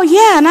go, oh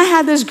yeah, and I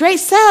had this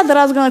great salad that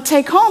I was going to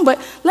take home, but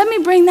let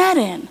me bring that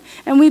in.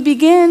 And we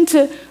begin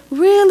to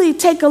really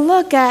take a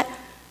look at,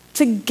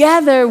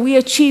 together we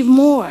achieve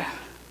more.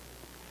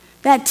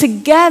 That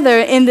together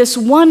in this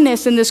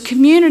oneness, in this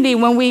community,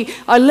 when we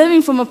are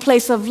living from a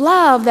place of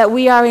love, that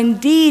we are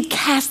indeed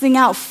casting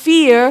out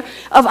fear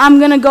of I'm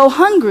going to go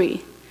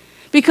hungry.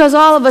 Because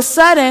all of a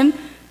sudden,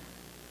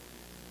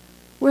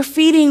 we're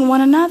feeding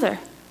one another.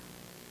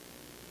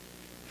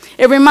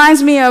 It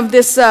reminds me of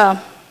this,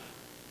 of,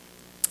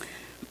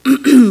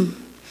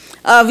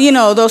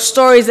 those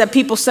stories that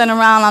people send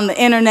around on the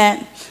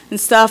internet and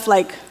stuff,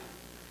 like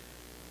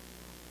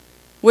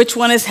which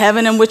one is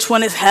heaven and which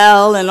one is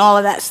hell and all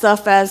of that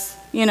stuff, as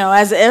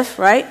if,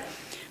 right?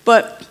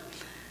 But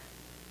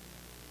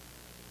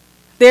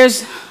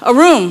there's a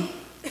room,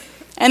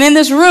 and in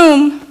this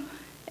room,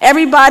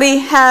 everybody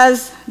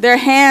has their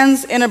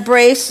hands in a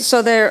brace,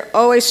 so they're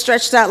always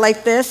stretched out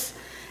like this,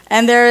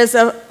 and there is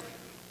a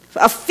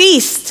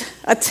feast,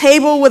 a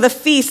table with a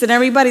feast, and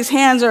everybody's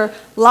hands are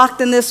locked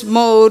in this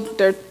mode.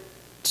 They're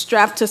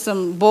strapped to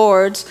some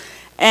boards,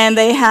 and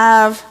they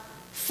have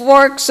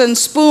forks and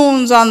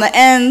spoons on the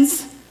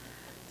ends,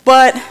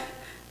 but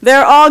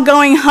they're all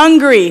going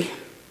hungry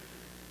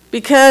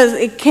because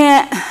it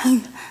can't,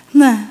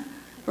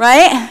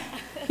 right?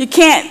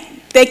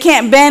 They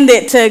can't bend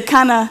it to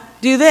kind of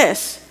do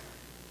this.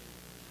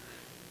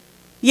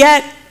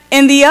 Yet,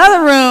 in the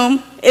other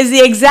room is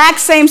the exact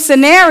same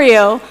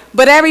scenario,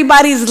 but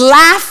everybody's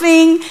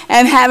laughing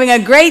and having a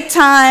great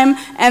time,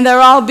 and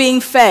they're all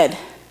being fed.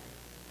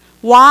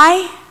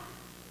 Why?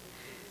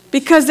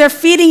 Because they're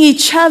feeding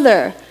each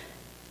other.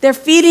 They're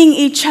feeding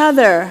each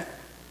other.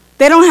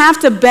 They don't have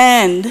to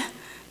bend.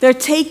 They're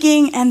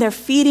taking and they're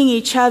feeding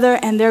each other,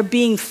 and they're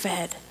being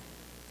fed.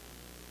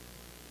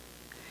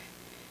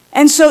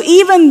 And so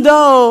even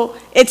though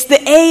it's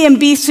the A and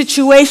B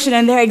situation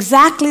and they're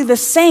exactly the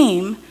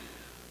same,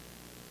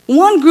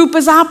 one group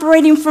is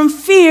operating from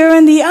fear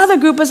and the other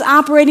group is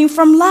operating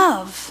from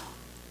love.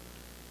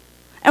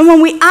 And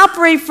when we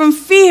operate from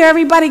fear,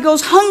 everybody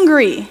goes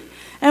hungry.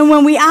 And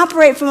when we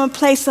operate from a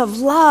place of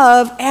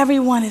love,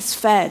 everyone is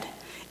fed.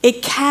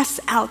 It casts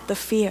out the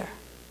fear.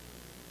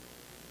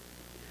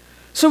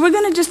 So we're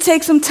going to just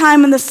take some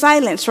time in the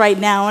silence right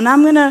now, and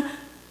I'm going to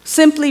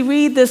simply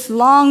read this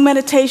long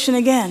meditation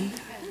again.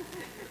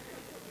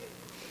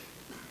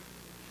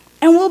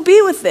 And we'll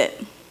be with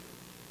it.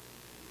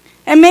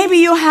 And maybe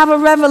you'll have a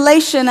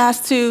revelation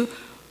as to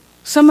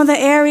some of the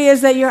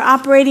areas that you're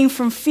operating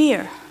from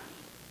fear,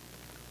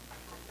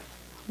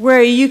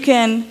 where you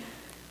can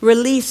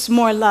release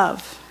more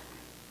love.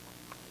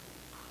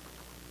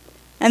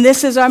 And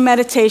this is our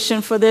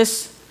meditation for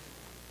this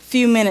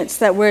few minutes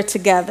that we're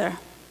together.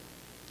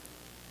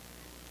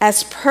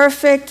 As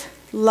perfect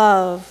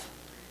love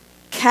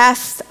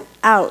casts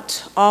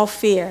out all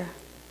fear,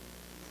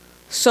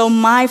 so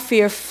my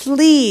fear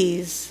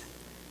flees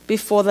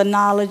before the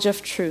knowledge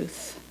of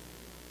truth.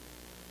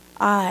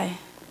 I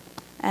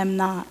am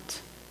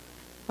not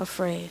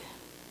afraid.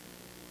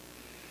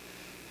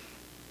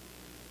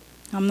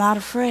 I'm not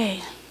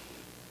afraid.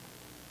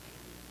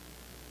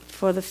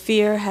 for the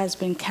fear has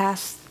been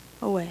cast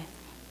away.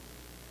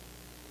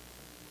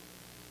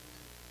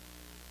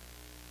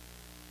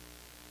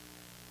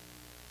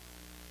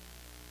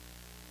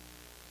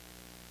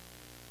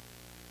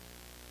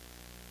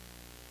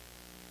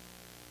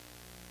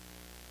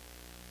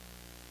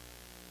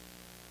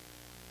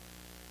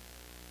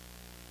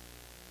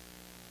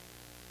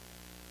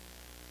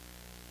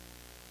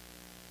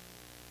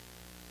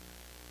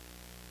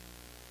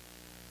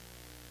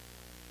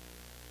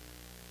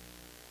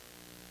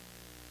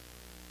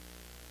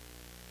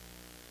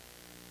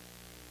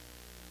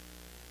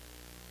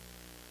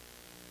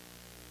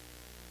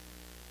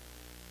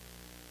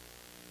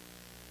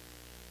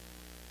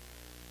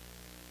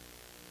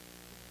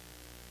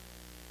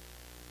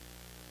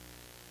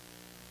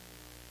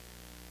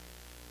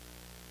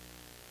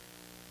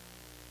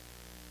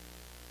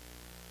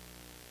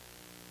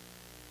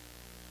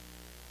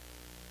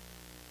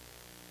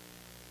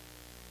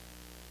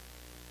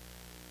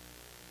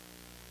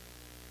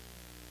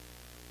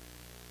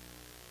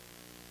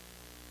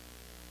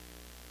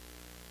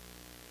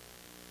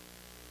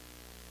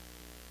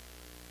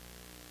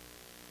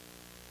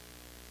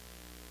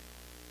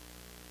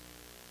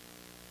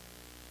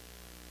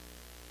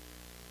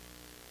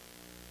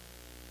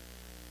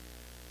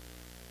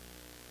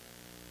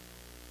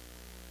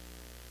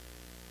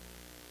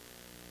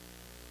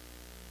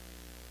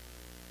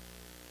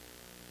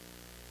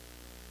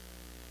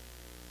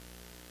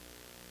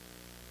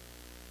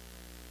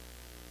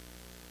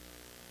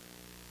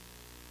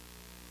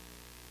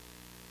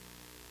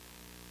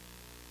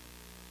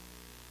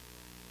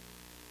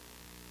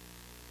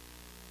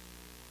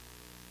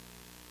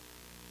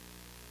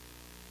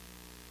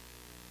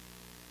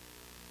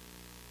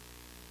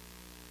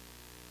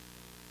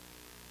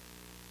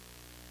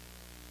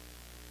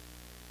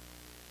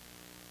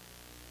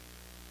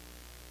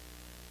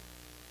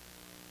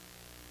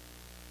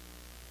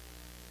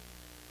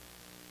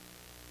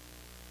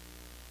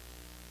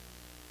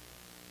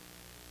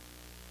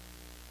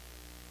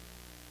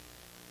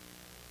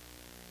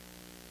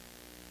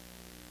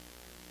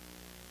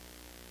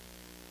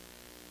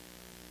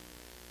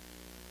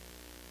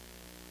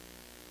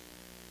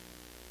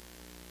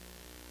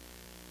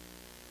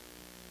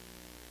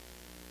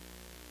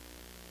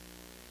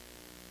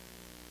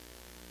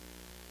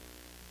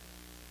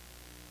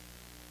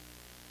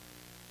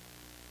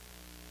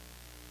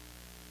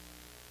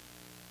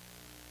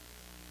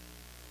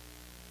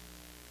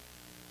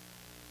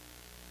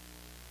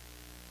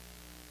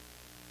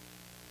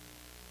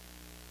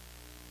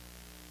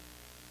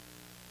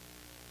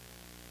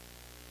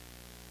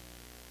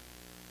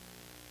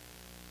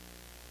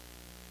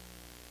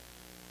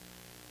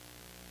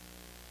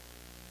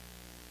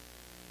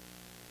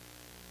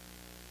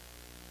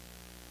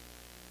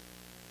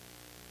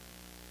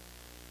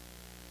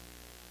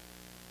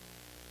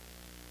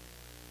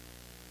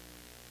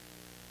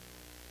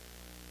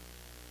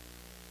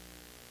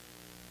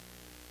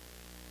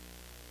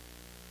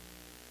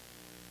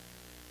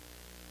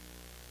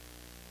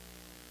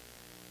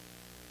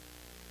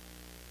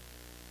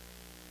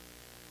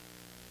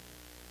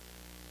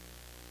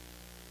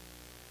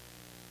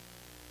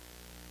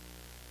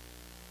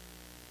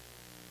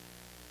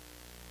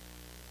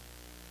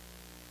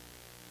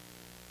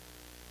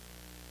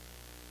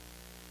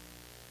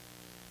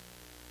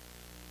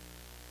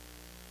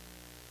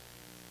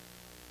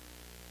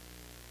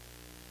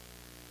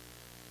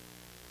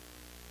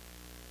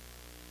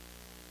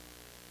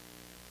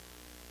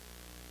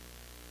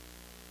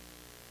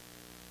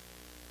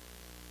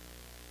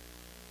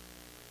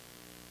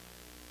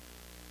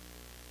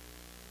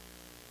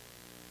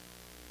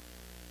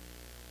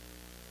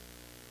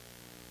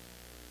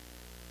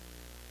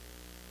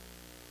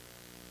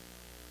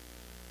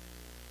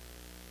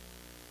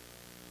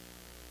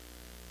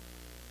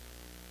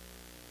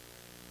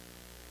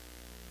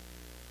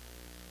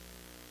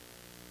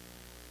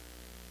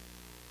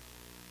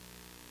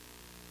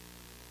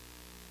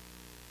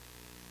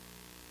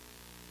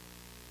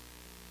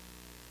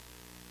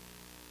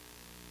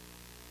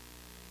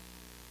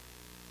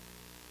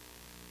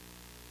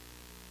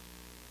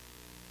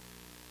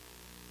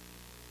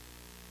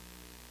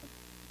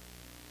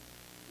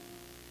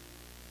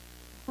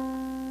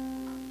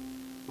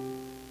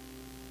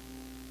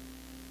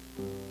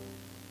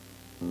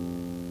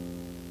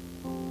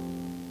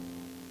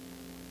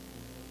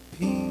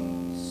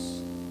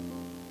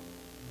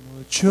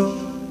 joy,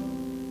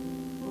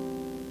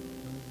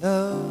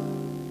 love,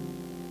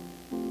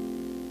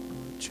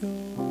 more joy,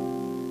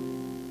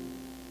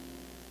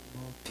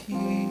 more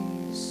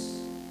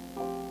peace,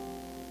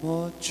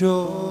 more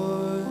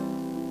joy,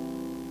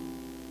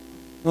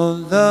 more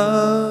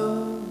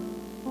love,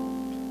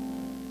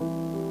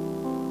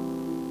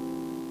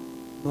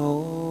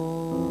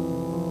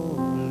 more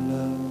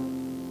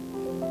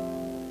love.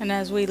 And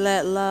as we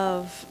let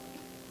love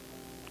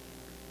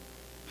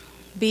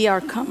be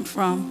our come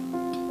from,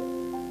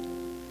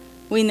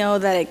 we know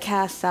that it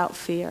casts out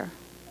fear.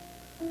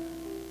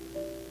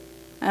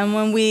 And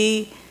when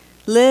we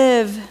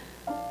live,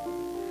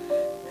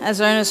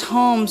 as Ernest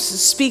Holmes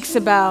speaks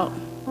about,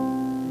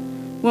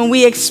 when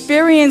we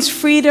experience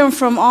freedom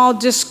from all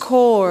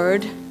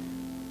discord,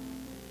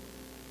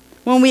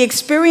 when we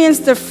experience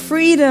the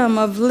freedom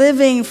of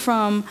living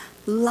from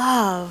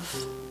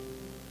love,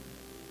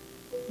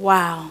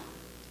 wow,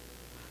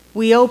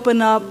 we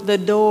open up the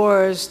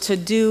doors to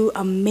do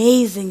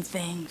amazing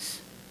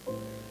things.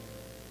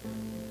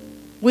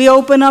 We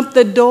open up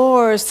the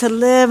doors to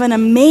live an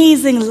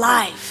amazing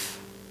life.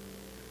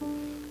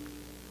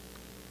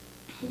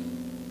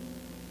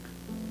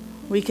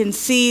 We can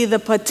see the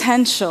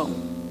potential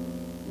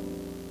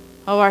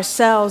of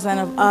ourselves and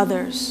of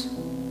others.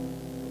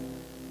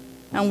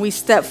 And we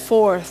step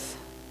forth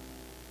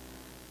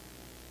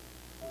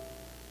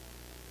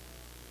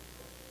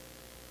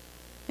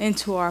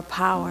into our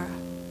power,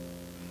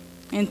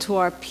 into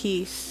our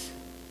peace,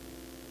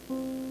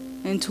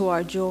 into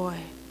our joy.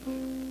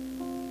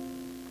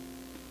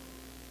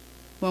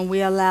 When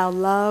we allow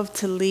love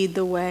to lead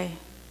the way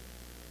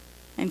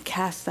and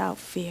cast out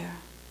fear,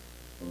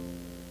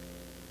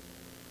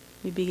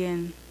 we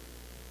begin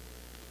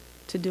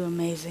to do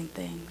amazing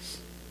things.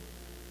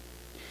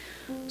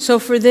 So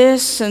for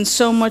this and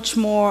so much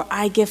more,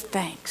 I give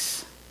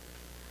thanks.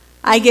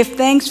 I give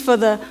thanks for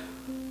the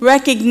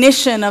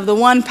recognition of the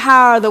one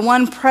power, the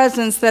one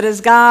presence that is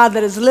God,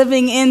 that is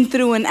living in,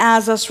 through, and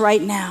as us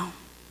right now,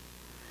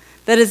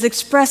 that is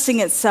expressing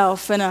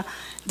itself in a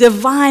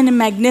divine and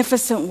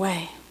magnificent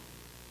way.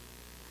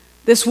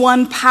 This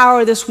one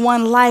power, this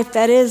one life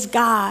that is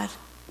God,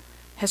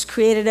 has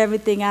created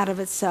everything out of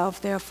itself.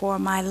 Therefore,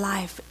 my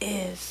life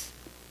is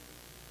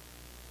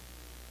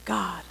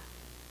God,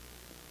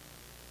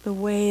 the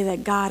way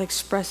that God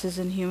expresses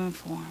in human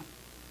form.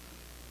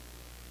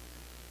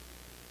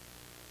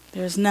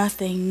 There's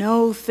nothing,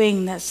 no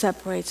thing that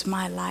separates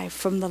my life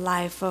from the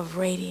life of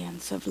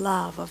radiance, of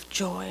love, of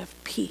joy,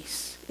 of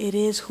peace. It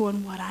is who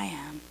and what I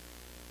am.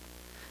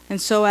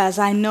 And so as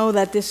I know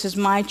that this is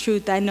my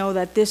truth, I know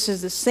that this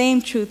is the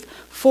same truth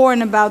for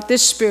and about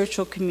this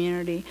spiritual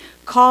community,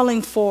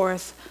 calling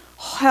forth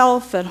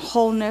health and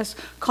wholeness,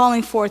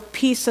 calling forth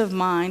peace of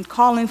mind,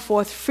 calling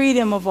forth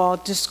freedom of all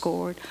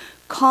discord,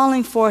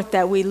 calling forth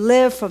that we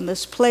live from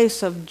this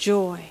place of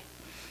joy,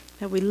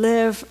 that we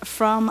live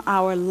from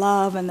our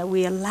love, and that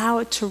we allow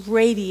it to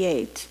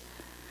radiate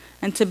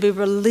and to be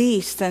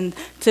released and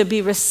to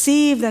be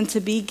received and to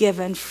be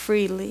given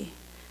freely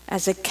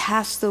as it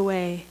casts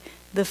away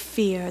the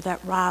fear that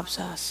robs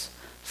us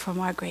from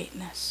our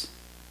greatness.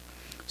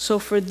 So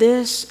for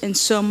this and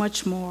so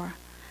much more,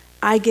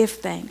 I give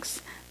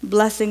thanks,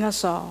 blessing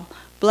us all,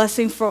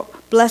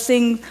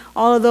 blessing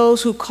all of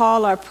those who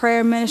call our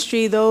prayer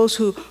ministry, those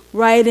who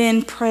write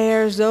in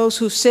prayers, those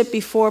who sit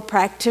before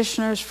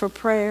practitioners for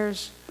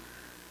prayers,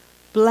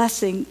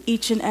 blessing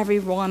each and every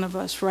one of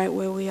us right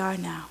where we are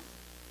now.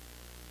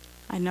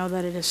 I know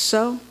that it is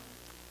so,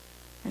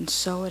 and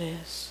so it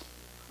is.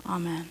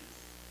 Amen.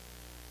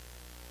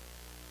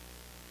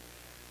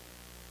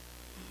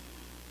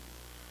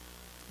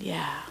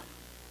 Yeah.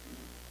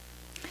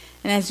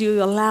 And as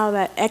you allow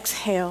that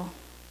exhale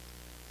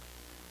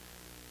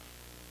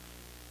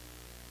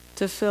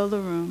to fill the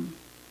room,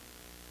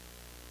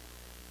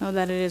 know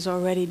that it is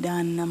already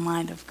done in the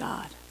mind of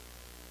God.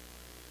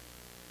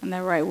 And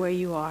that right where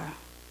you are,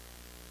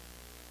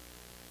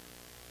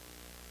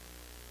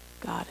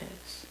 God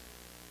is.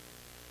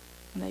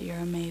 And that you're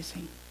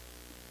amazing.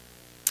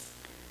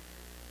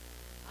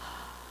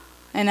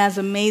 And as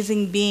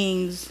amazing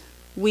beings,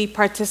 we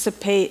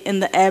participate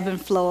in the ebb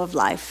and flow of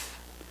life.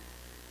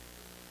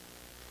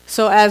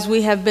 So as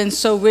we have been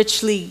so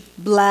richly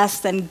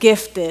blessed and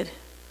gifted,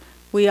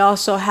 we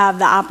also have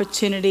the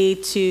opportunity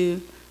to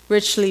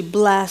richly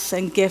bless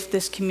and gift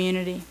this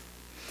community.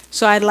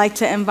 So I'd like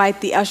to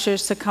invite the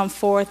ushers to come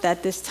forth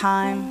at this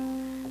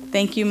time.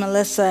 Thank you,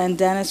 Melissa and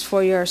Dennis,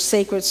 for your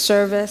sacred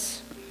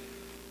service.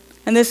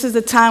 And this is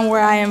the time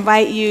where I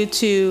invite you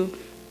to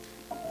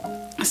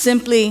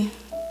simply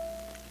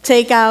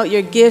take out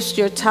your gifts,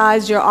 your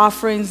tithes, your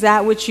offerings,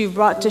 that which you've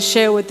brought to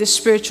share with this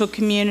spiritual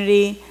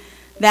community,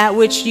 that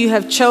which you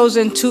have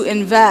chosen to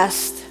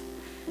invest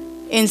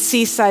in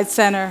Seaside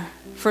Center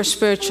for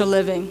Spiritual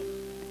Living.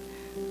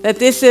 That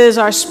this is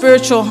our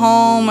spiritual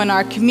home and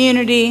our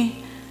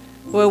community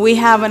where we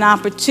have an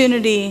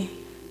opportunity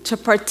to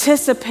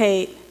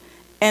participate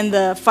in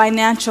the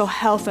financial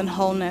health and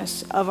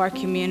wholeness of our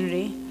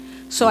community.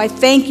 So I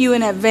thank you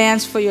in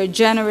advance for your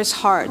generous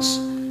hearts,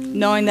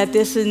 knowing that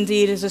this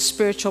indeed is a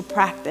spiritual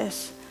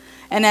practice.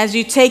 And as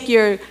you take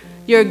your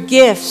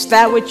gifts,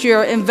 that which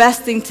you're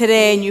investing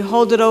today, and you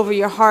hold it over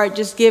your heart,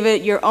 just give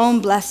it your own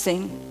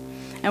blessing.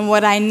 And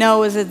what I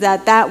know is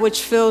that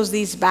which fills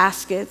these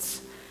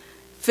baskets,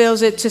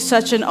 fills it to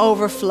such an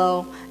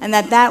overflow, and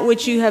that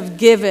which you have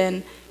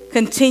given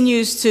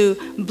continues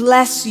to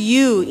bless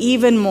you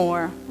even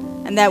more,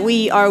 and that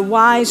we are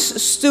wise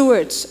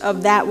stewards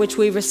of that which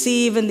we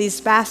receive in these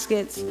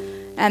baskets,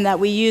 and that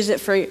we use it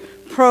for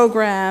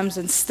programs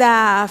and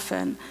staff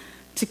and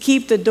to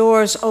keep the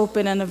doors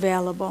open and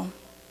available.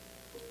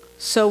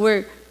 So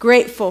we're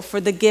grateful for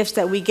the gifts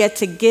that we get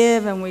to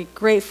give, and we're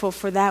grateful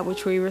for that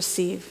which we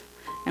receive.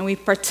 And we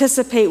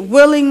participate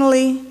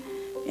willingly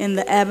in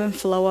the ebb and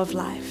flow of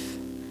life.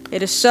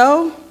 It is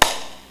so,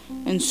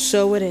 and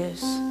so it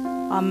is.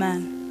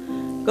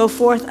 Amen. Go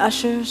forth,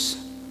 ushers.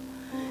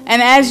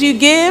 And as you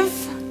give,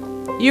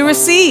 you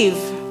receive.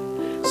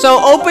 So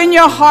open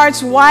your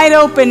hearts wide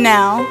open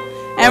now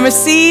and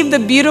receive the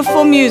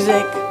beautiful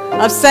music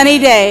of Sunny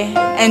Daye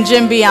and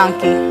Jim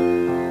Bianchi.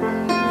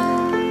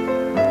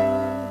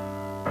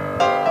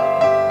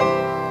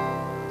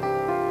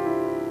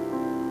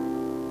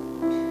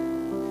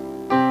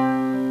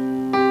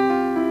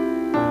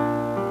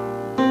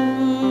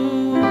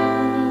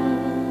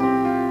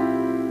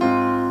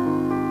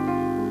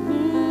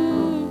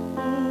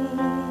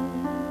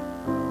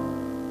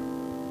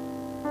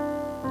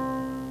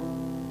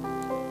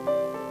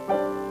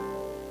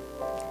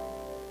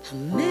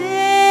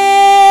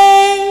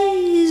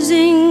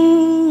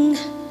 Amazing,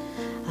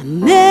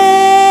 amazing.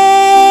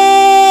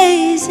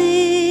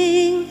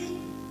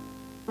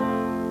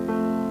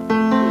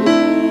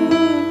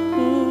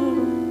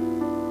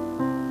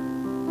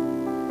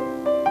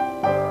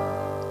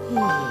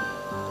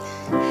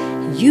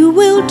 You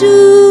will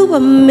do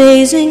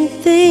amazing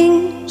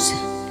things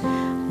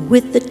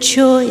with the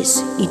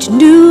choice each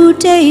new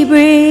day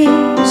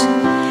brings,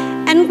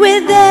 and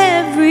with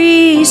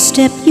every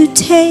step you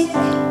take,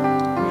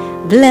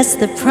 bless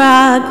the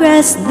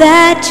progress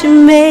that you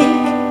make.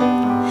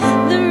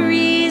 The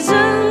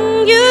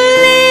reason you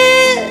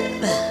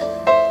live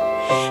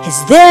is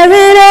there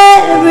in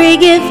every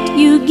gift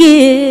you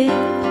give.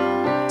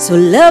 So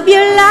love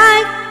your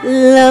life,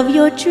 love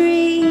your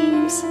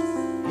dreams,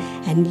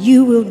 and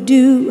you will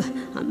do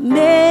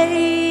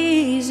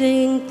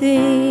amazing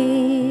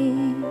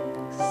things.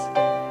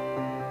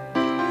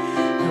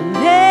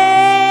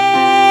 Amazing,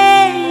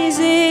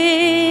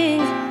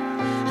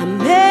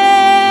 amazing.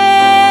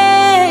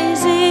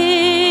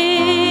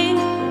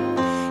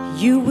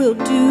 You will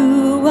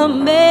do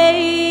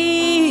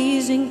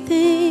amazing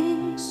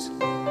things.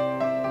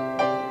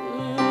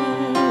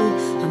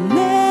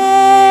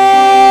 Amazing,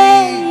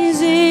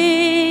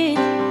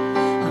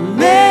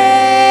 amazing.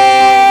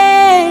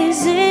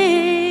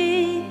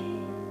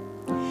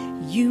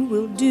 You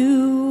will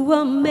do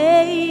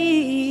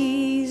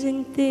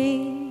amazing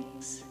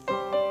things.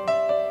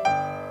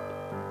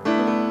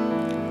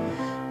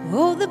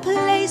 Oh, the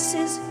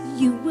places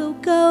you will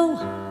go,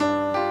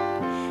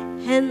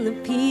 and the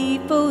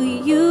people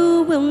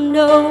you will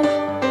know.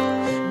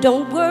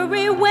 Don't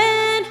worry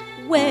when,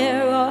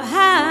 where, or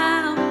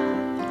how.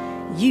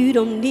 You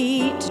don't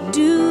need to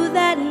do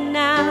that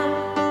now.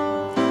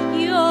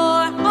 You're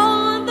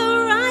on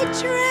the right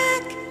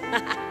track.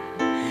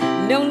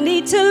 No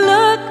need to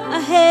look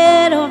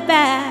ahead or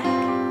back.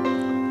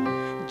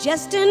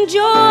 Just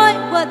enjoy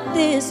what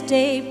this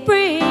day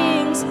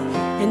brings,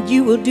 and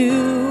you will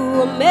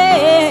do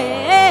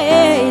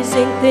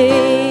amazing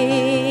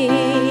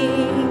things.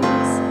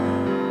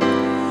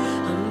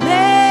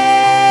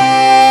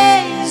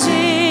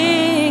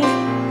 Amazing,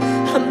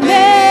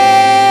 amazing.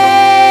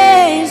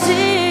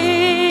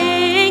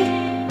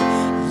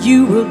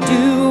 You will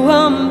do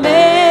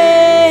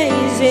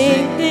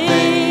amazing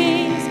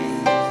things.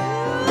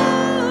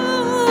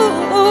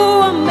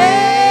 Ooh,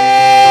 amazing,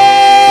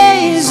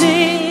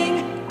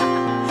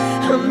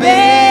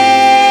 amazing.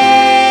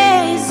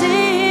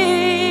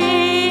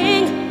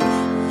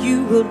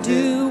 You will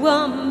do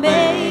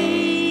amazing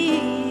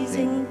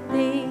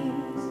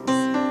things.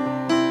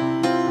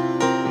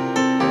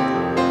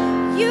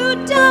 You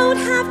don't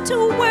have to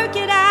work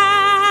it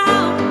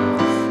out.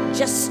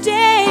 Just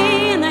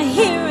stay in the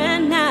here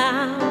and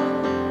now.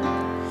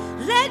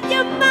 Let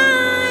your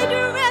mind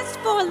rest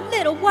for a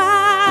little while.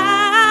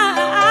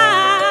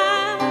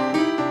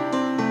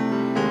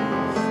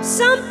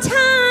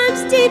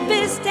 Sometimes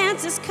deepest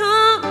answers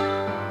come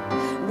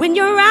when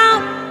you're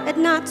out at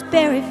Knott's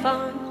Berry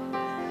Farm.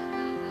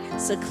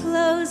 So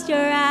close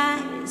your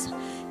eyes,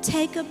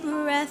 take a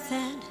breath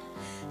and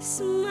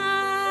smile.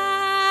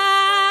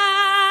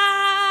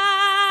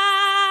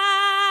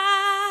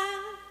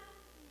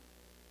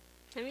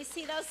 Let me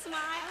see those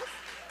smiles.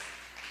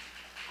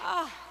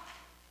 Oh.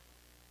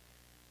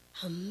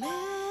 Amazing,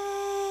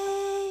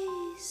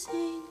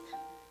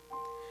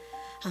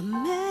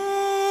 amazing.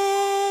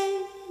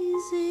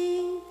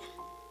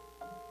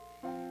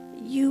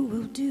 You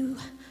will do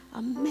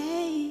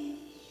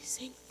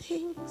amazing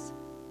things.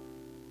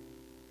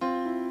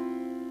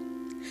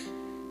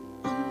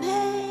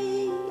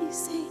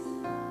 Amazing,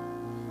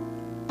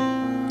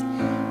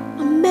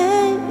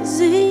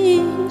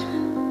 amazing.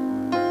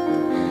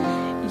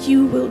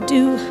 You will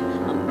do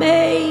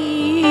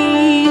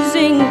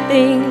amazing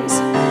things.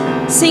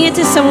 Sing it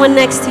to someone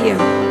next to you.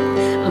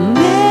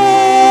 Amazing,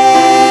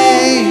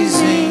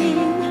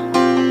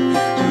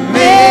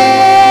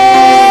 amazing.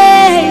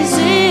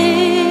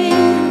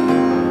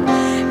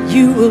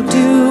 You will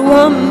do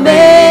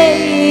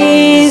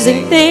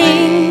amazing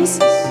things.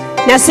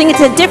 Now sing it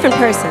to a different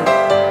person.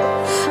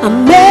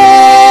 Amazing,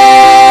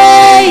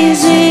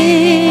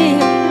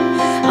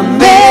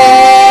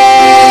 amazing.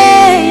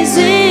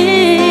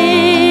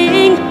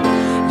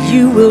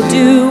 You will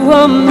do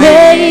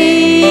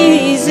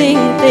amazing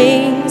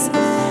things.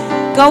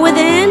 go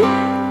within.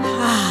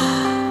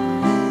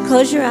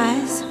 Close your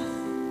eyes.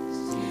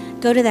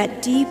 Go to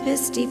that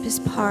deepest,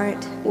 deepest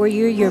part where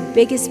you're your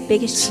biggest,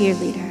 biggest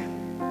cheerleader.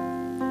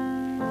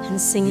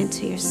 And sing it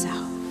to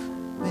yourself.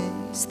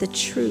 It's the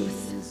truth.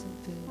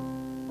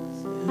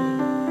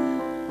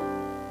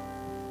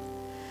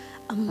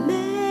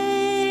 Amazing,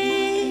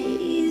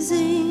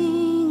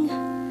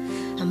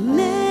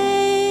 amazing.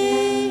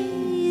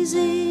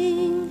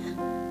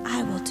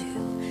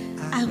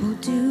 I will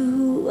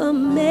do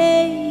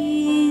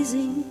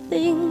amazing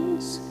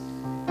things.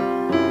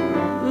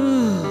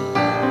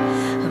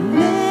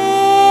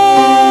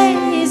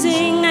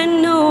 Amazing, I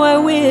know I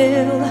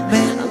will.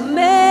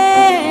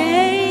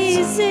 Amazing,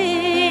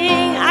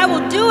 I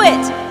will do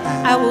it.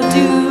 I will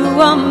do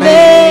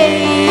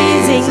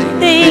amazing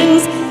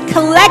things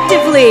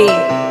collectively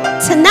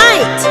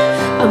tonight.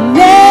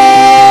 Amazing,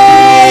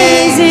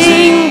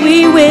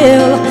 we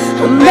will.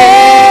 Amazing,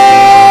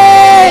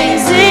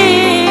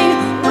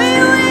 we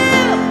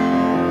will.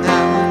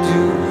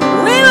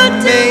 We will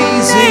do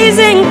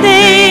amazing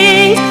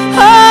things.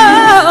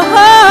 Oh,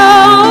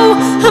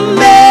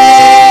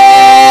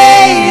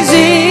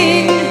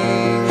 amazing,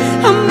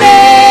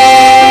 amazing.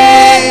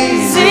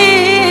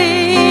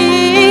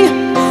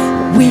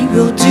 We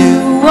will do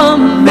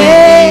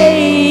amazing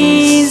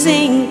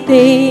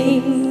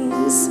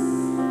things.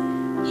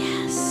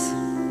 Yes,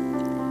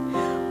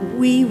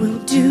 we will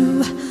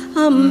do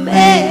amazing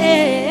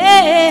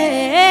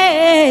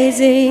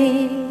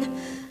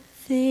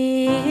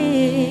things.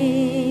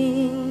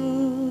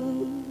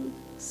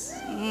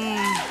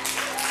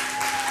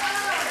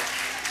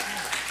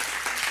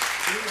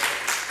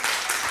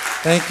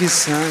 Thank you,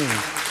 Sonny.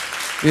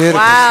 Beautiful.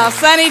 Wow,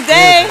 Sonny. Sunny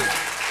Daye,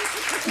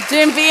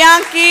 Jim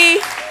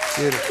Bianchi.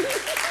 Beautiful.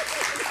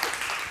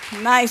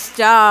 Nice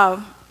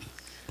job.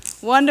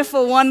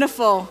 Wonderful,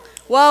 wonderful.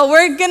 Well,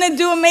 we're going to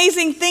do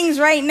amazing things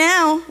right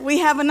now. We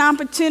have an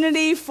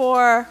opportunity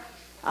for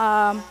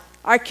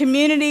our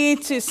community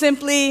to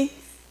simply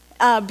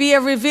be a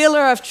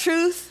revealer of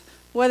truth,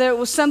 whether it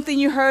was something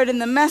you heard in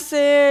the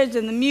message,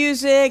 and the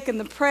music, and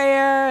the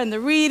prayer, and the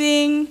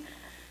reading.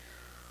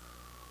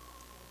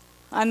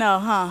 I know,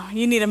 huh?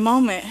 You need a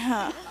moment,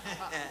 huh?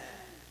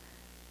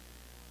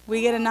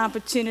 We get an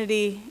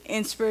opportunity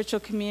in spiritual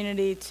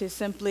community to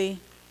simply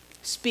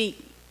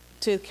speak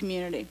to the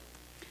community.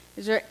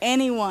 Is there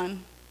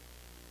anyone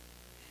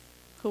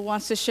who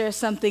wants to share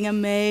something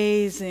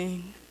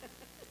amazing?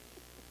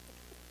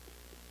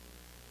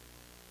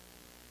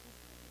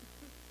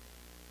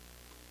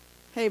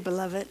 Hey,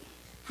 beloved.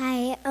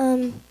 Hi,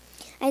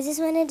 I just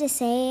wanted to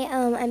say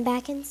I'm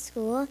back in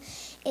school.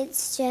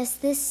 It's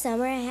just this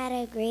summer I had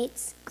a great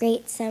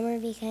summer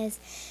because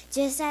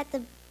just at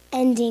the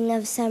ending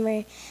of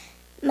summer,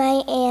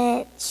 my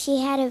aunt,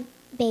 she had a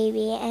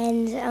baby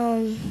and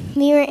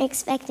we weren't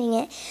expecting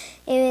it.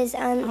 It was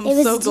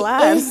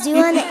glad. It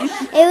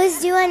was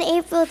due on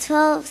April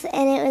 12th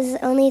and it was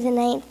only the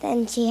 9th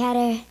and she had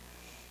to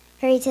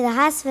hurry to the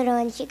hospital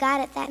and she got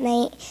it that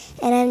night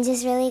and I'm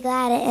just really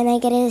glad and I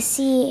get to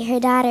see her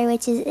daughter,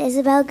 which is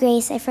Isabel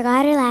Grace. I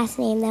forgot her last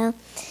name though.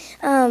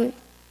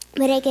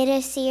 But I get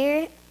to see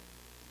her,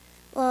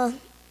 well,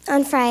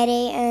 on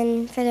Friday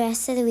and for the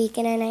rest of the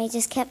weekend, and I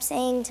just kept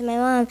saying to my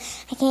mom,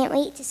 I can't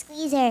wait to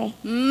squeeze her.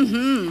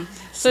 Mm-hmm.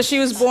 So she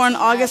was born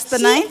August the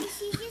 9th?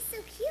 She's just so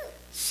cute.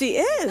 She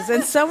is,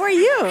 and so are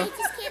you. I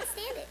just can't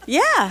stand it.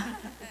 Yeah.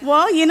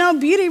 Well, you know,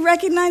 beauty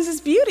recognizes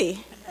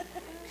beauty.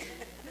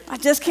 I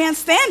just can't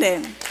stand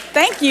it.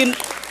 Thank you.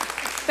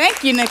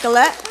 Thank you,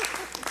 Nicolette.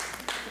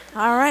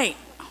 All right.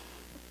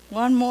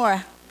 One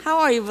more. How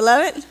are you,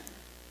 beloved?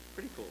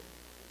 Pretty cool.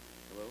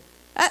 Hello?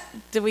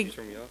 Did we? Can you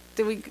turn me off?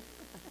 Did we? I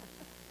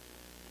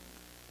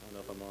don't know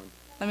if I'm on.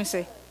 Let me see.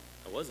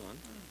 I was on.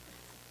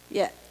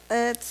 Yeah.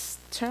 Let's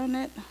turn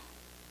it.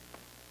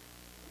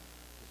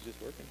 It's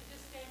just working.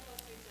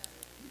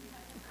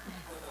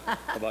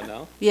 How about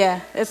now?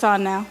 Yeah, it's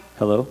on now.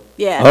 Hello?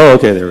 Yeah. Oh,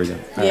 okay, there we go.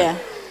 All Yeah.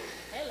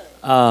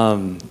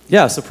 right.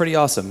 Yeah, so pretty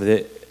awesome.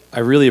 I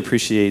really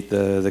appreciate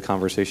the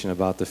conversation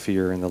about the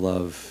fear and the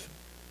love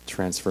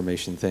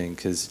transformation thing,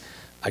 because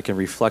I can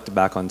reflect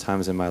back on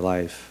times in my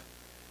life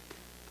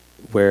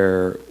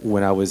where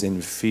when I was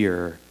in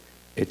fear,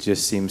 it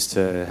just seems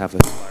to have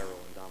a spiral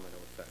and domino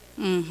effect.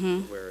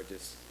 Mm-hmm. Where it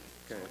just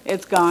kind of,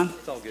 It's gone.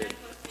 it's all good.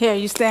 Here,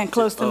 you stand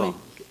close to me.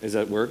 Is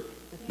that work?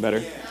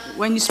 Better?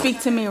 When you speak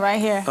to me right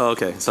here. Oh,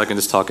 okay. So I can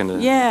just talk into.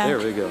 Yeah. There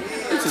we go.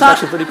 This is Talk-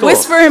 actually pretty cool.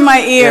 Whisper in my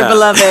ear, Yeah.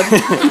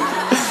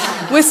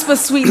 beloved. Whisper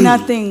sweet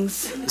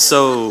nothings.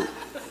 So,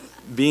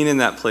 being in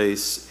that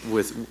place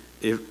with,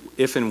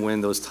 if and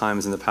when those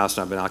times in the past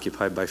when I've been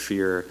occupied by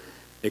fear,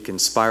 it can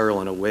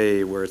spiral in a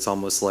way where it's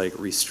almost like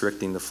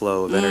restricting the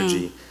flow of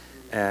energy.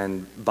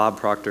 And Bob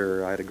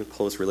Proctor, I had a good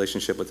close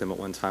relationship with him at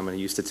one time, and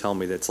he used to tell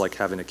me that it's like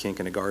having a kink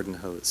in a garden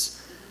hose,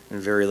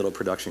 and very little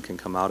production can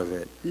come out of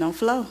it. No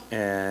flow.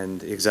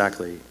 And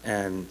exactly.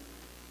 And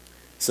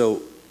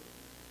so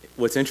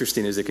what's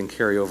interesting is it can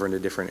carry over into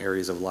different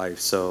areas of life.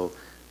 So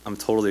I'm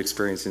totally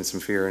experiencing some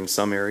fear in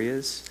some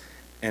areas,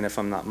 And if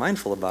I'm not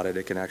mindful about it,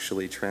 it can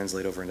actually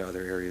translate over into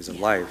other areas of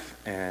life,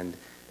 and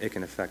it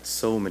can affect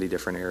so many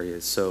different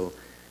areas. So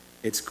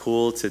it's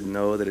cool to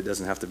know that it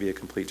doesn't have to be a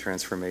complete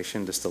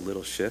transformation, just a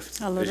little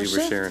shift, as you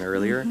were sharing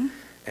earlier.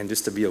 And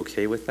just to be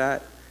okay with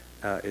that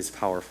is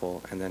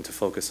powerful, and then to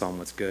focus on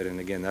what's good. And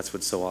again, that's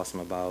what's so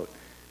awesome about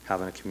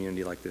having a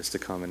community like this to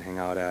come and hang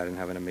out at, and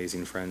having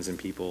amazing friends and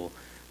people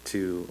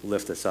to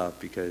lift us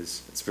up,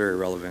 because it's very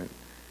relevant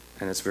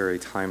and it's very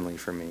timely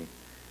for me.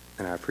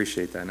 And I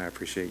appreciate that, and I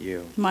appreciate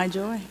you. My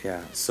joy.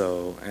 Yeah,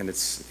 so, and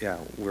it's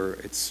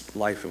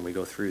life, and we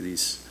go through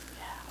these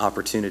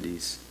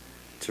opportunities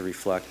to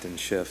reflect and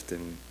shift,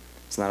 and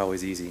it's not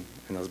always easy,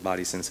 and those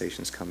body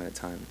sensations come in at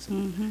times.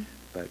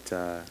 But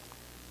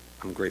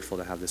I'm grateful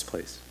to have this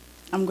place.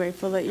 I'm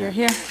grateful that you're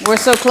here. We're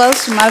so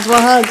close, you might as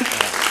well hug.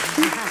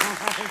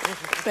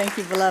 Thank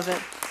you,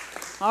 beloved.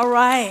 All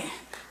right.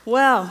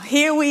 Well,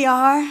 here we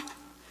are,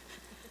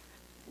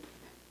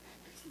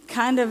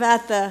 kind of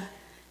at the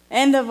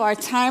end of our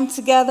time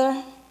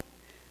together.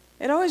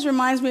 It always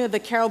reminds me of the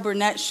Carol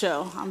Burnett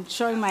show. I'm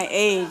showing my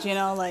age, you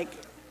know, like,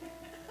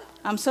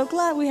 I'm so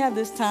glad we had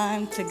this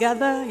time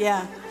together.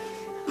 Yeah.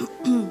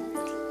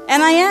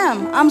 And I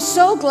am. I'm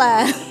so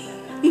glad.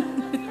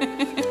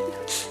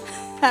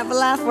 Have a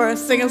laugh or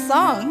sing a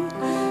song.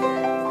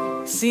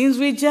 Seems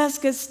we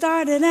just get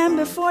started, and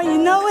before you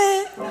know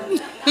it,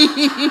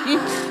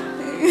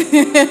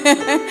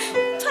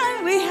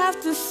 time we have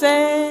to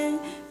say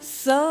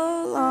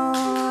so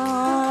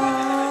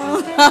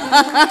long.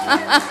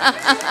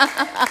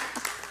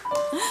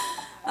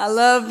 I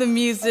love the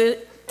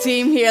music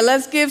team here.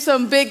 Let's give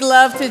some big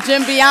love to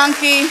Jim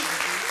Bianchi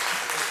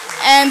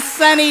and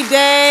Sunny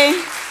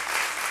Daye.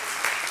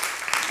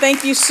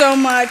 Thank you so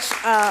much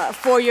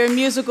for your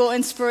musical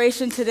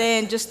inspiration today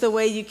and just the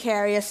way you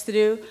carry us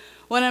through.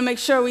 Want to make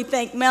sure we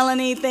thank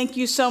Melanie. Thank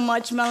you so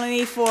much,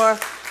 Melanie, for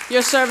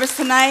your service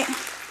tonight.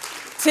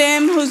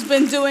 Tim, who's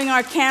been doing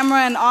our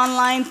camera and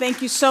online,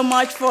 thank you so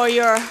much for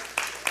your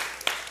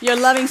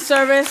loving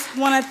service.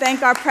 Want to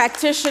thank our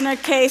practitioner,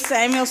 Kay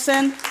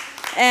Samuelson.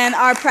 And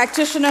our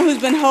practitioner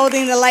who's been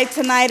holding the light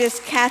tonight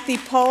is Kathy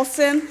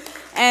Paulson.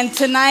 And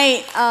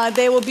tonight,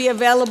 they will be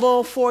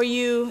available for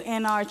you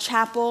in our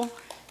chapel.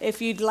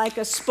 If you'd like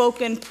a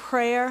spoken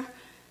prayer,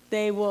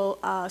 they will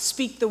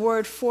speak the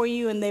word for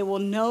you, and they will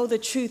know the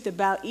truth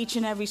about each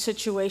and every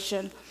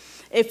situation.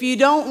 If you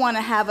don't want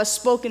to have a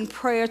spoken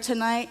prayer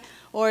tonight,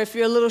 or if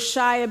you're a little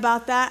shy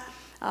about that,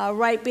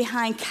 right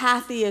behind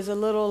Kathy is a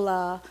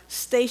little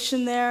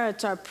station there.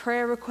 It's our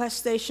prayer request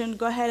station.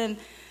 Go ahead and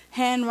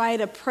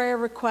handwrite a prayer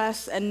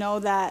request, and know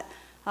that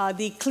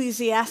the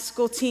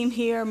ecclesiastical team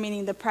here,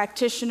 meaning the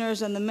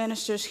practitioners and the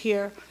ministers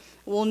here,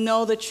 will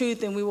know the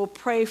truth, and we will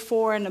pray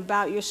for and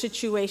about your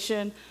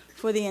situation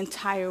for the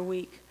entire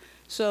week.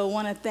 So I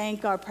want to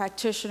thank our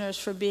practitioners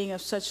for being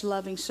of such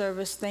loving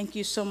service. Thank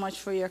you so much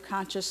for your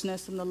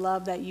consciousness and the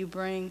love that you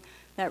bring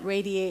that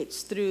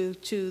radiates through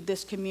to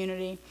this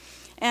community.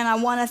 And I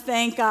want to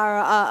thank our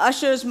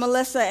ushers,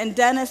 Melissa and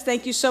Dennis.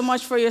 Thank you so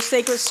much for your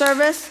sacred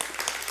service.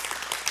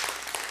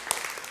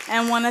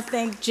 And want to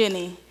thank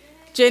Jenny.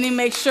 Jenny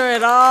makes sure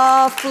it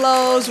all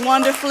flows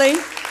wonderfully.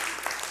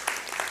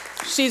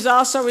 She's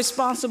also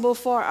responsible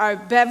for our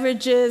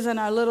beverages and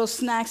our little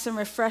snacks and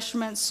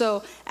refreshments.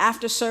 So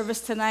after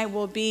service tonight,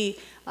 we'll be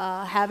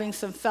having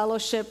some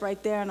fellowship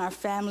right there in our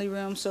family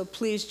room. So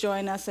please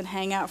join us and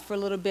hang out for a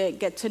little bit.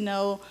 Get to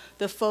know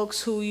the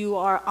folks who you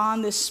are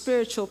on this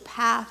spiritual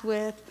path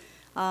with.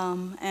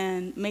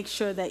 And make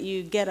sure that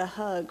you get a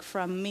hug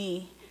from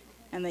me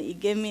and that you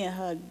give me a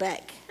hug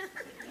back.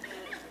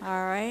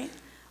 All right?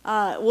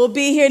 We'll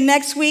be here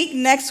next week.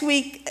 Next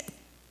week's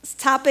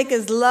topic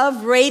is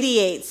Love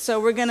Radiates. So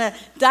we're going to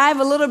dive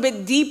a little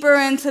bit deeper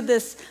into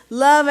this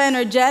love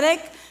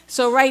energetic.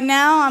 So right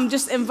now, I'm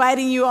just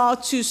inviting you all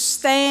to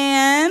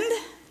stand,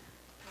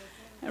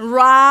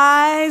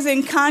 rise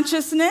in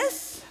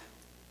consciousness,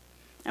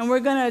 and we're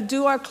going to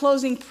do our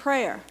closing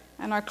prayer.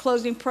 And our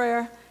closing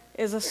prayer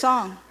is a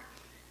song.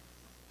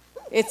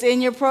 It's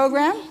in your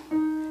program.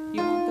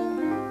 You want that?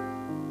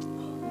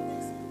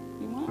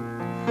 You want?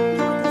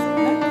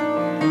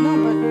 No,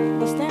 but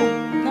let's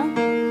stand. No?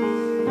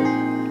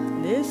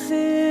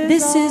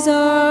 This is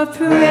our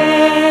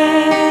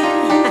prayer,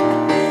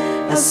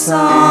 a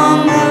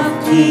song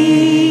of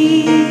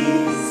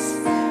peace.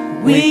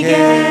 We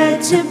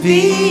get to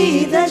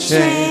be the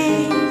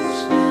change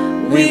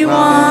we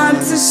want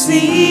to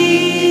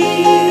see.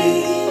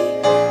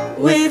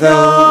 With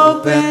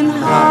open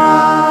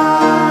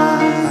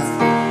hearts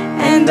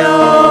and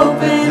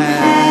open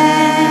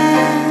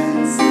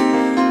hands,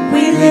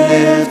 we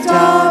lift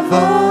our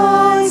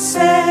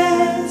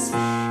voices,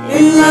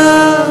 in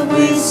love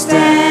we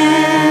stand.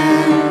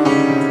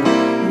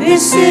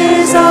 This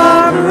is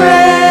our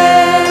prayer,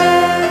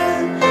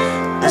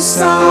 a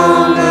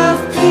song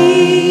of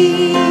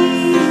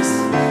peace.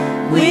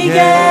 We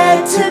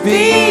get to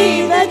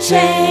be the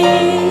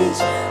change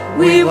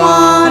we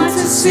want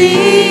to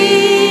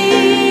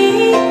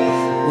see.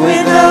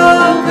 With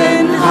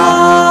open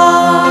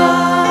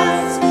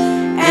hearts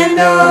and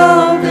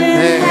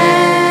open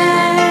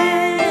hands,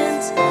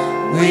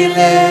 We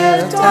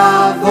lift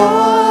our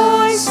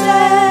voices,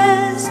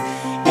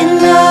 in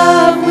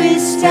love we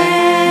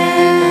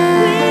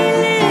stand.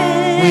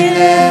 we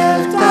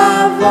lift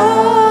our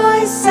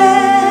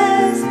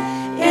voices,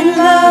 in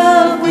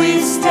love we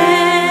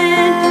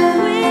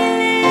stand.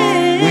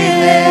 We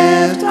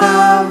lift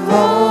our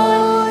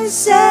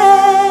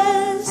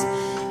voices,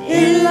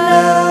 in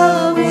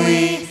love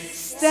we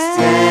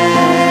stand.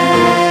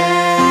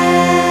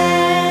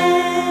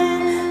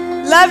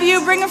 Love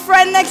you. Bring a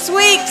friend next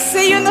week.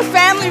 See you in the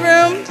family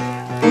room.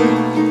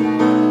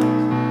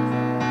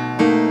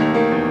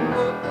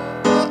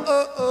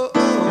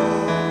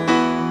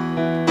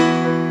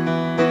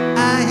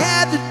 I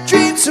had a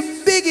dream so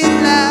big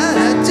and loud,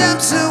 I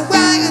jumped so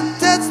high and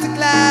touched the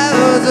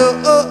clouds.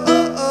 Oh, oh, oh,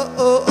 oh, oh,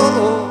 oh,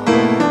 oh.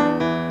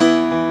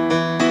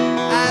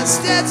 I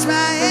stretched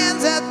my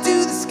hands out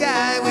to the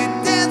sky, we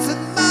danced with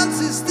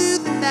monsters through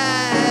the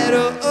night.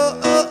 Oh, oh,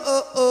 oh,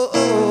 oh, oh,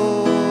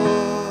 oh.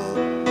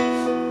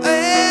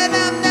 And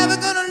I'm never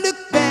gonna look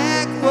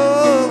back,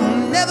 whoa,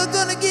 never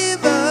gonna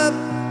give up.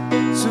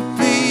 So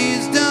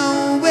please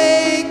don't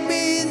wake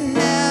me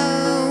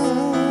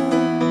now.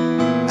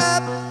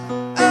 Up,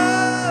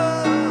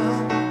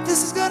 oh,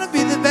 this is gonna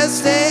be the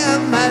best day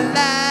of my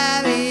life.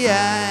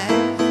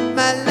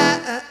 My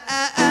life.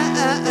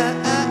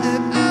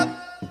 Up,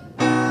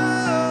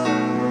 oh,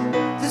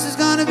 this is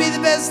gonna be the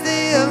best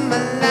day of my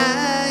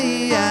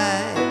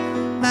life.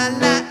 My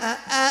life.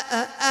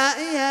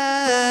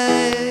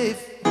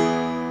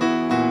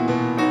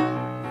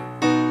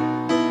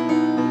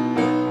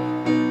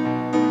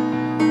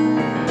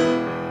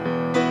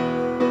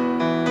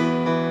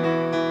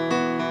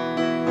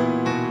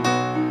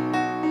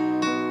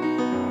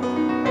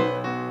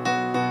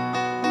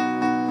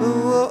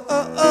 Oh,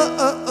 oh, oh,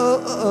 oh,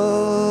 oh,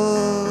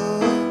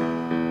 oh.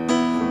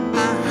 I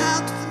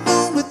out to the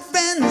moon with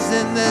friends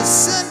and the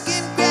sun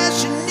came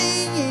crashing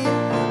in.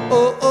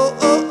 Oh, oh,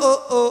 oh,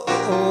 oh, oh,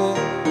 oh.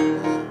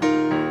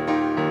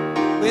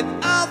 With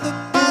all the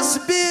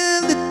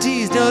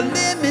possibilities, no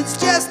limits,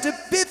 just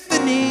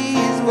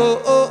epiphanies.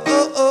 Whoa, oh,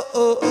 oh, oh,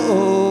 oh,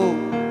 oh.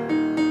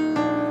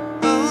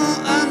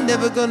 Oh, I'm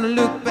never gonna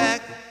look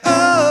back.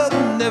 Oh,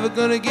 I'm never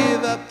gonna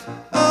give up.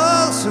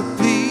 Oh, so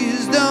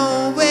please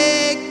don't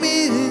wake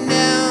me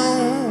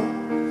now.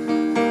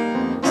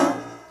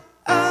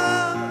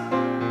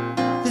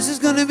 Oh, this is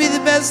gonna be the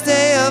best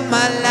day of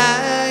my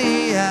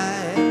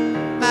life.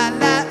 My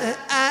life.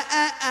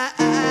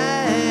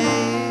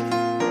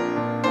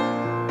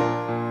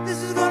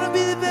 This is gonna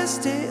be the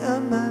best day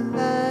of my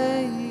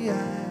life.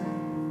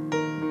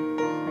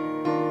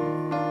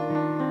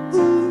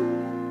 Ooh,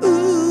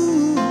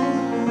 ooh,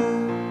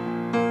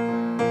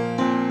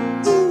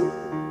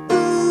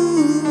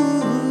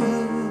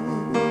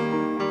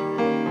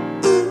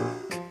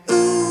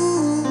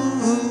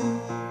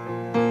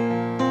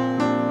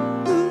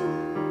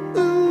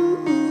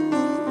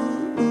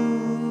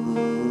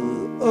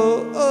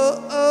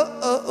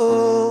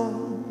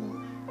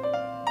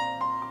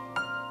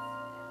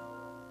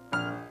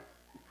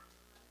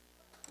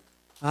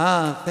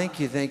 Ah, thank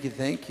you, thank you,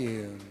 thank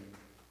you.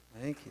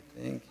 Thank you,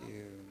 thank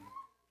you.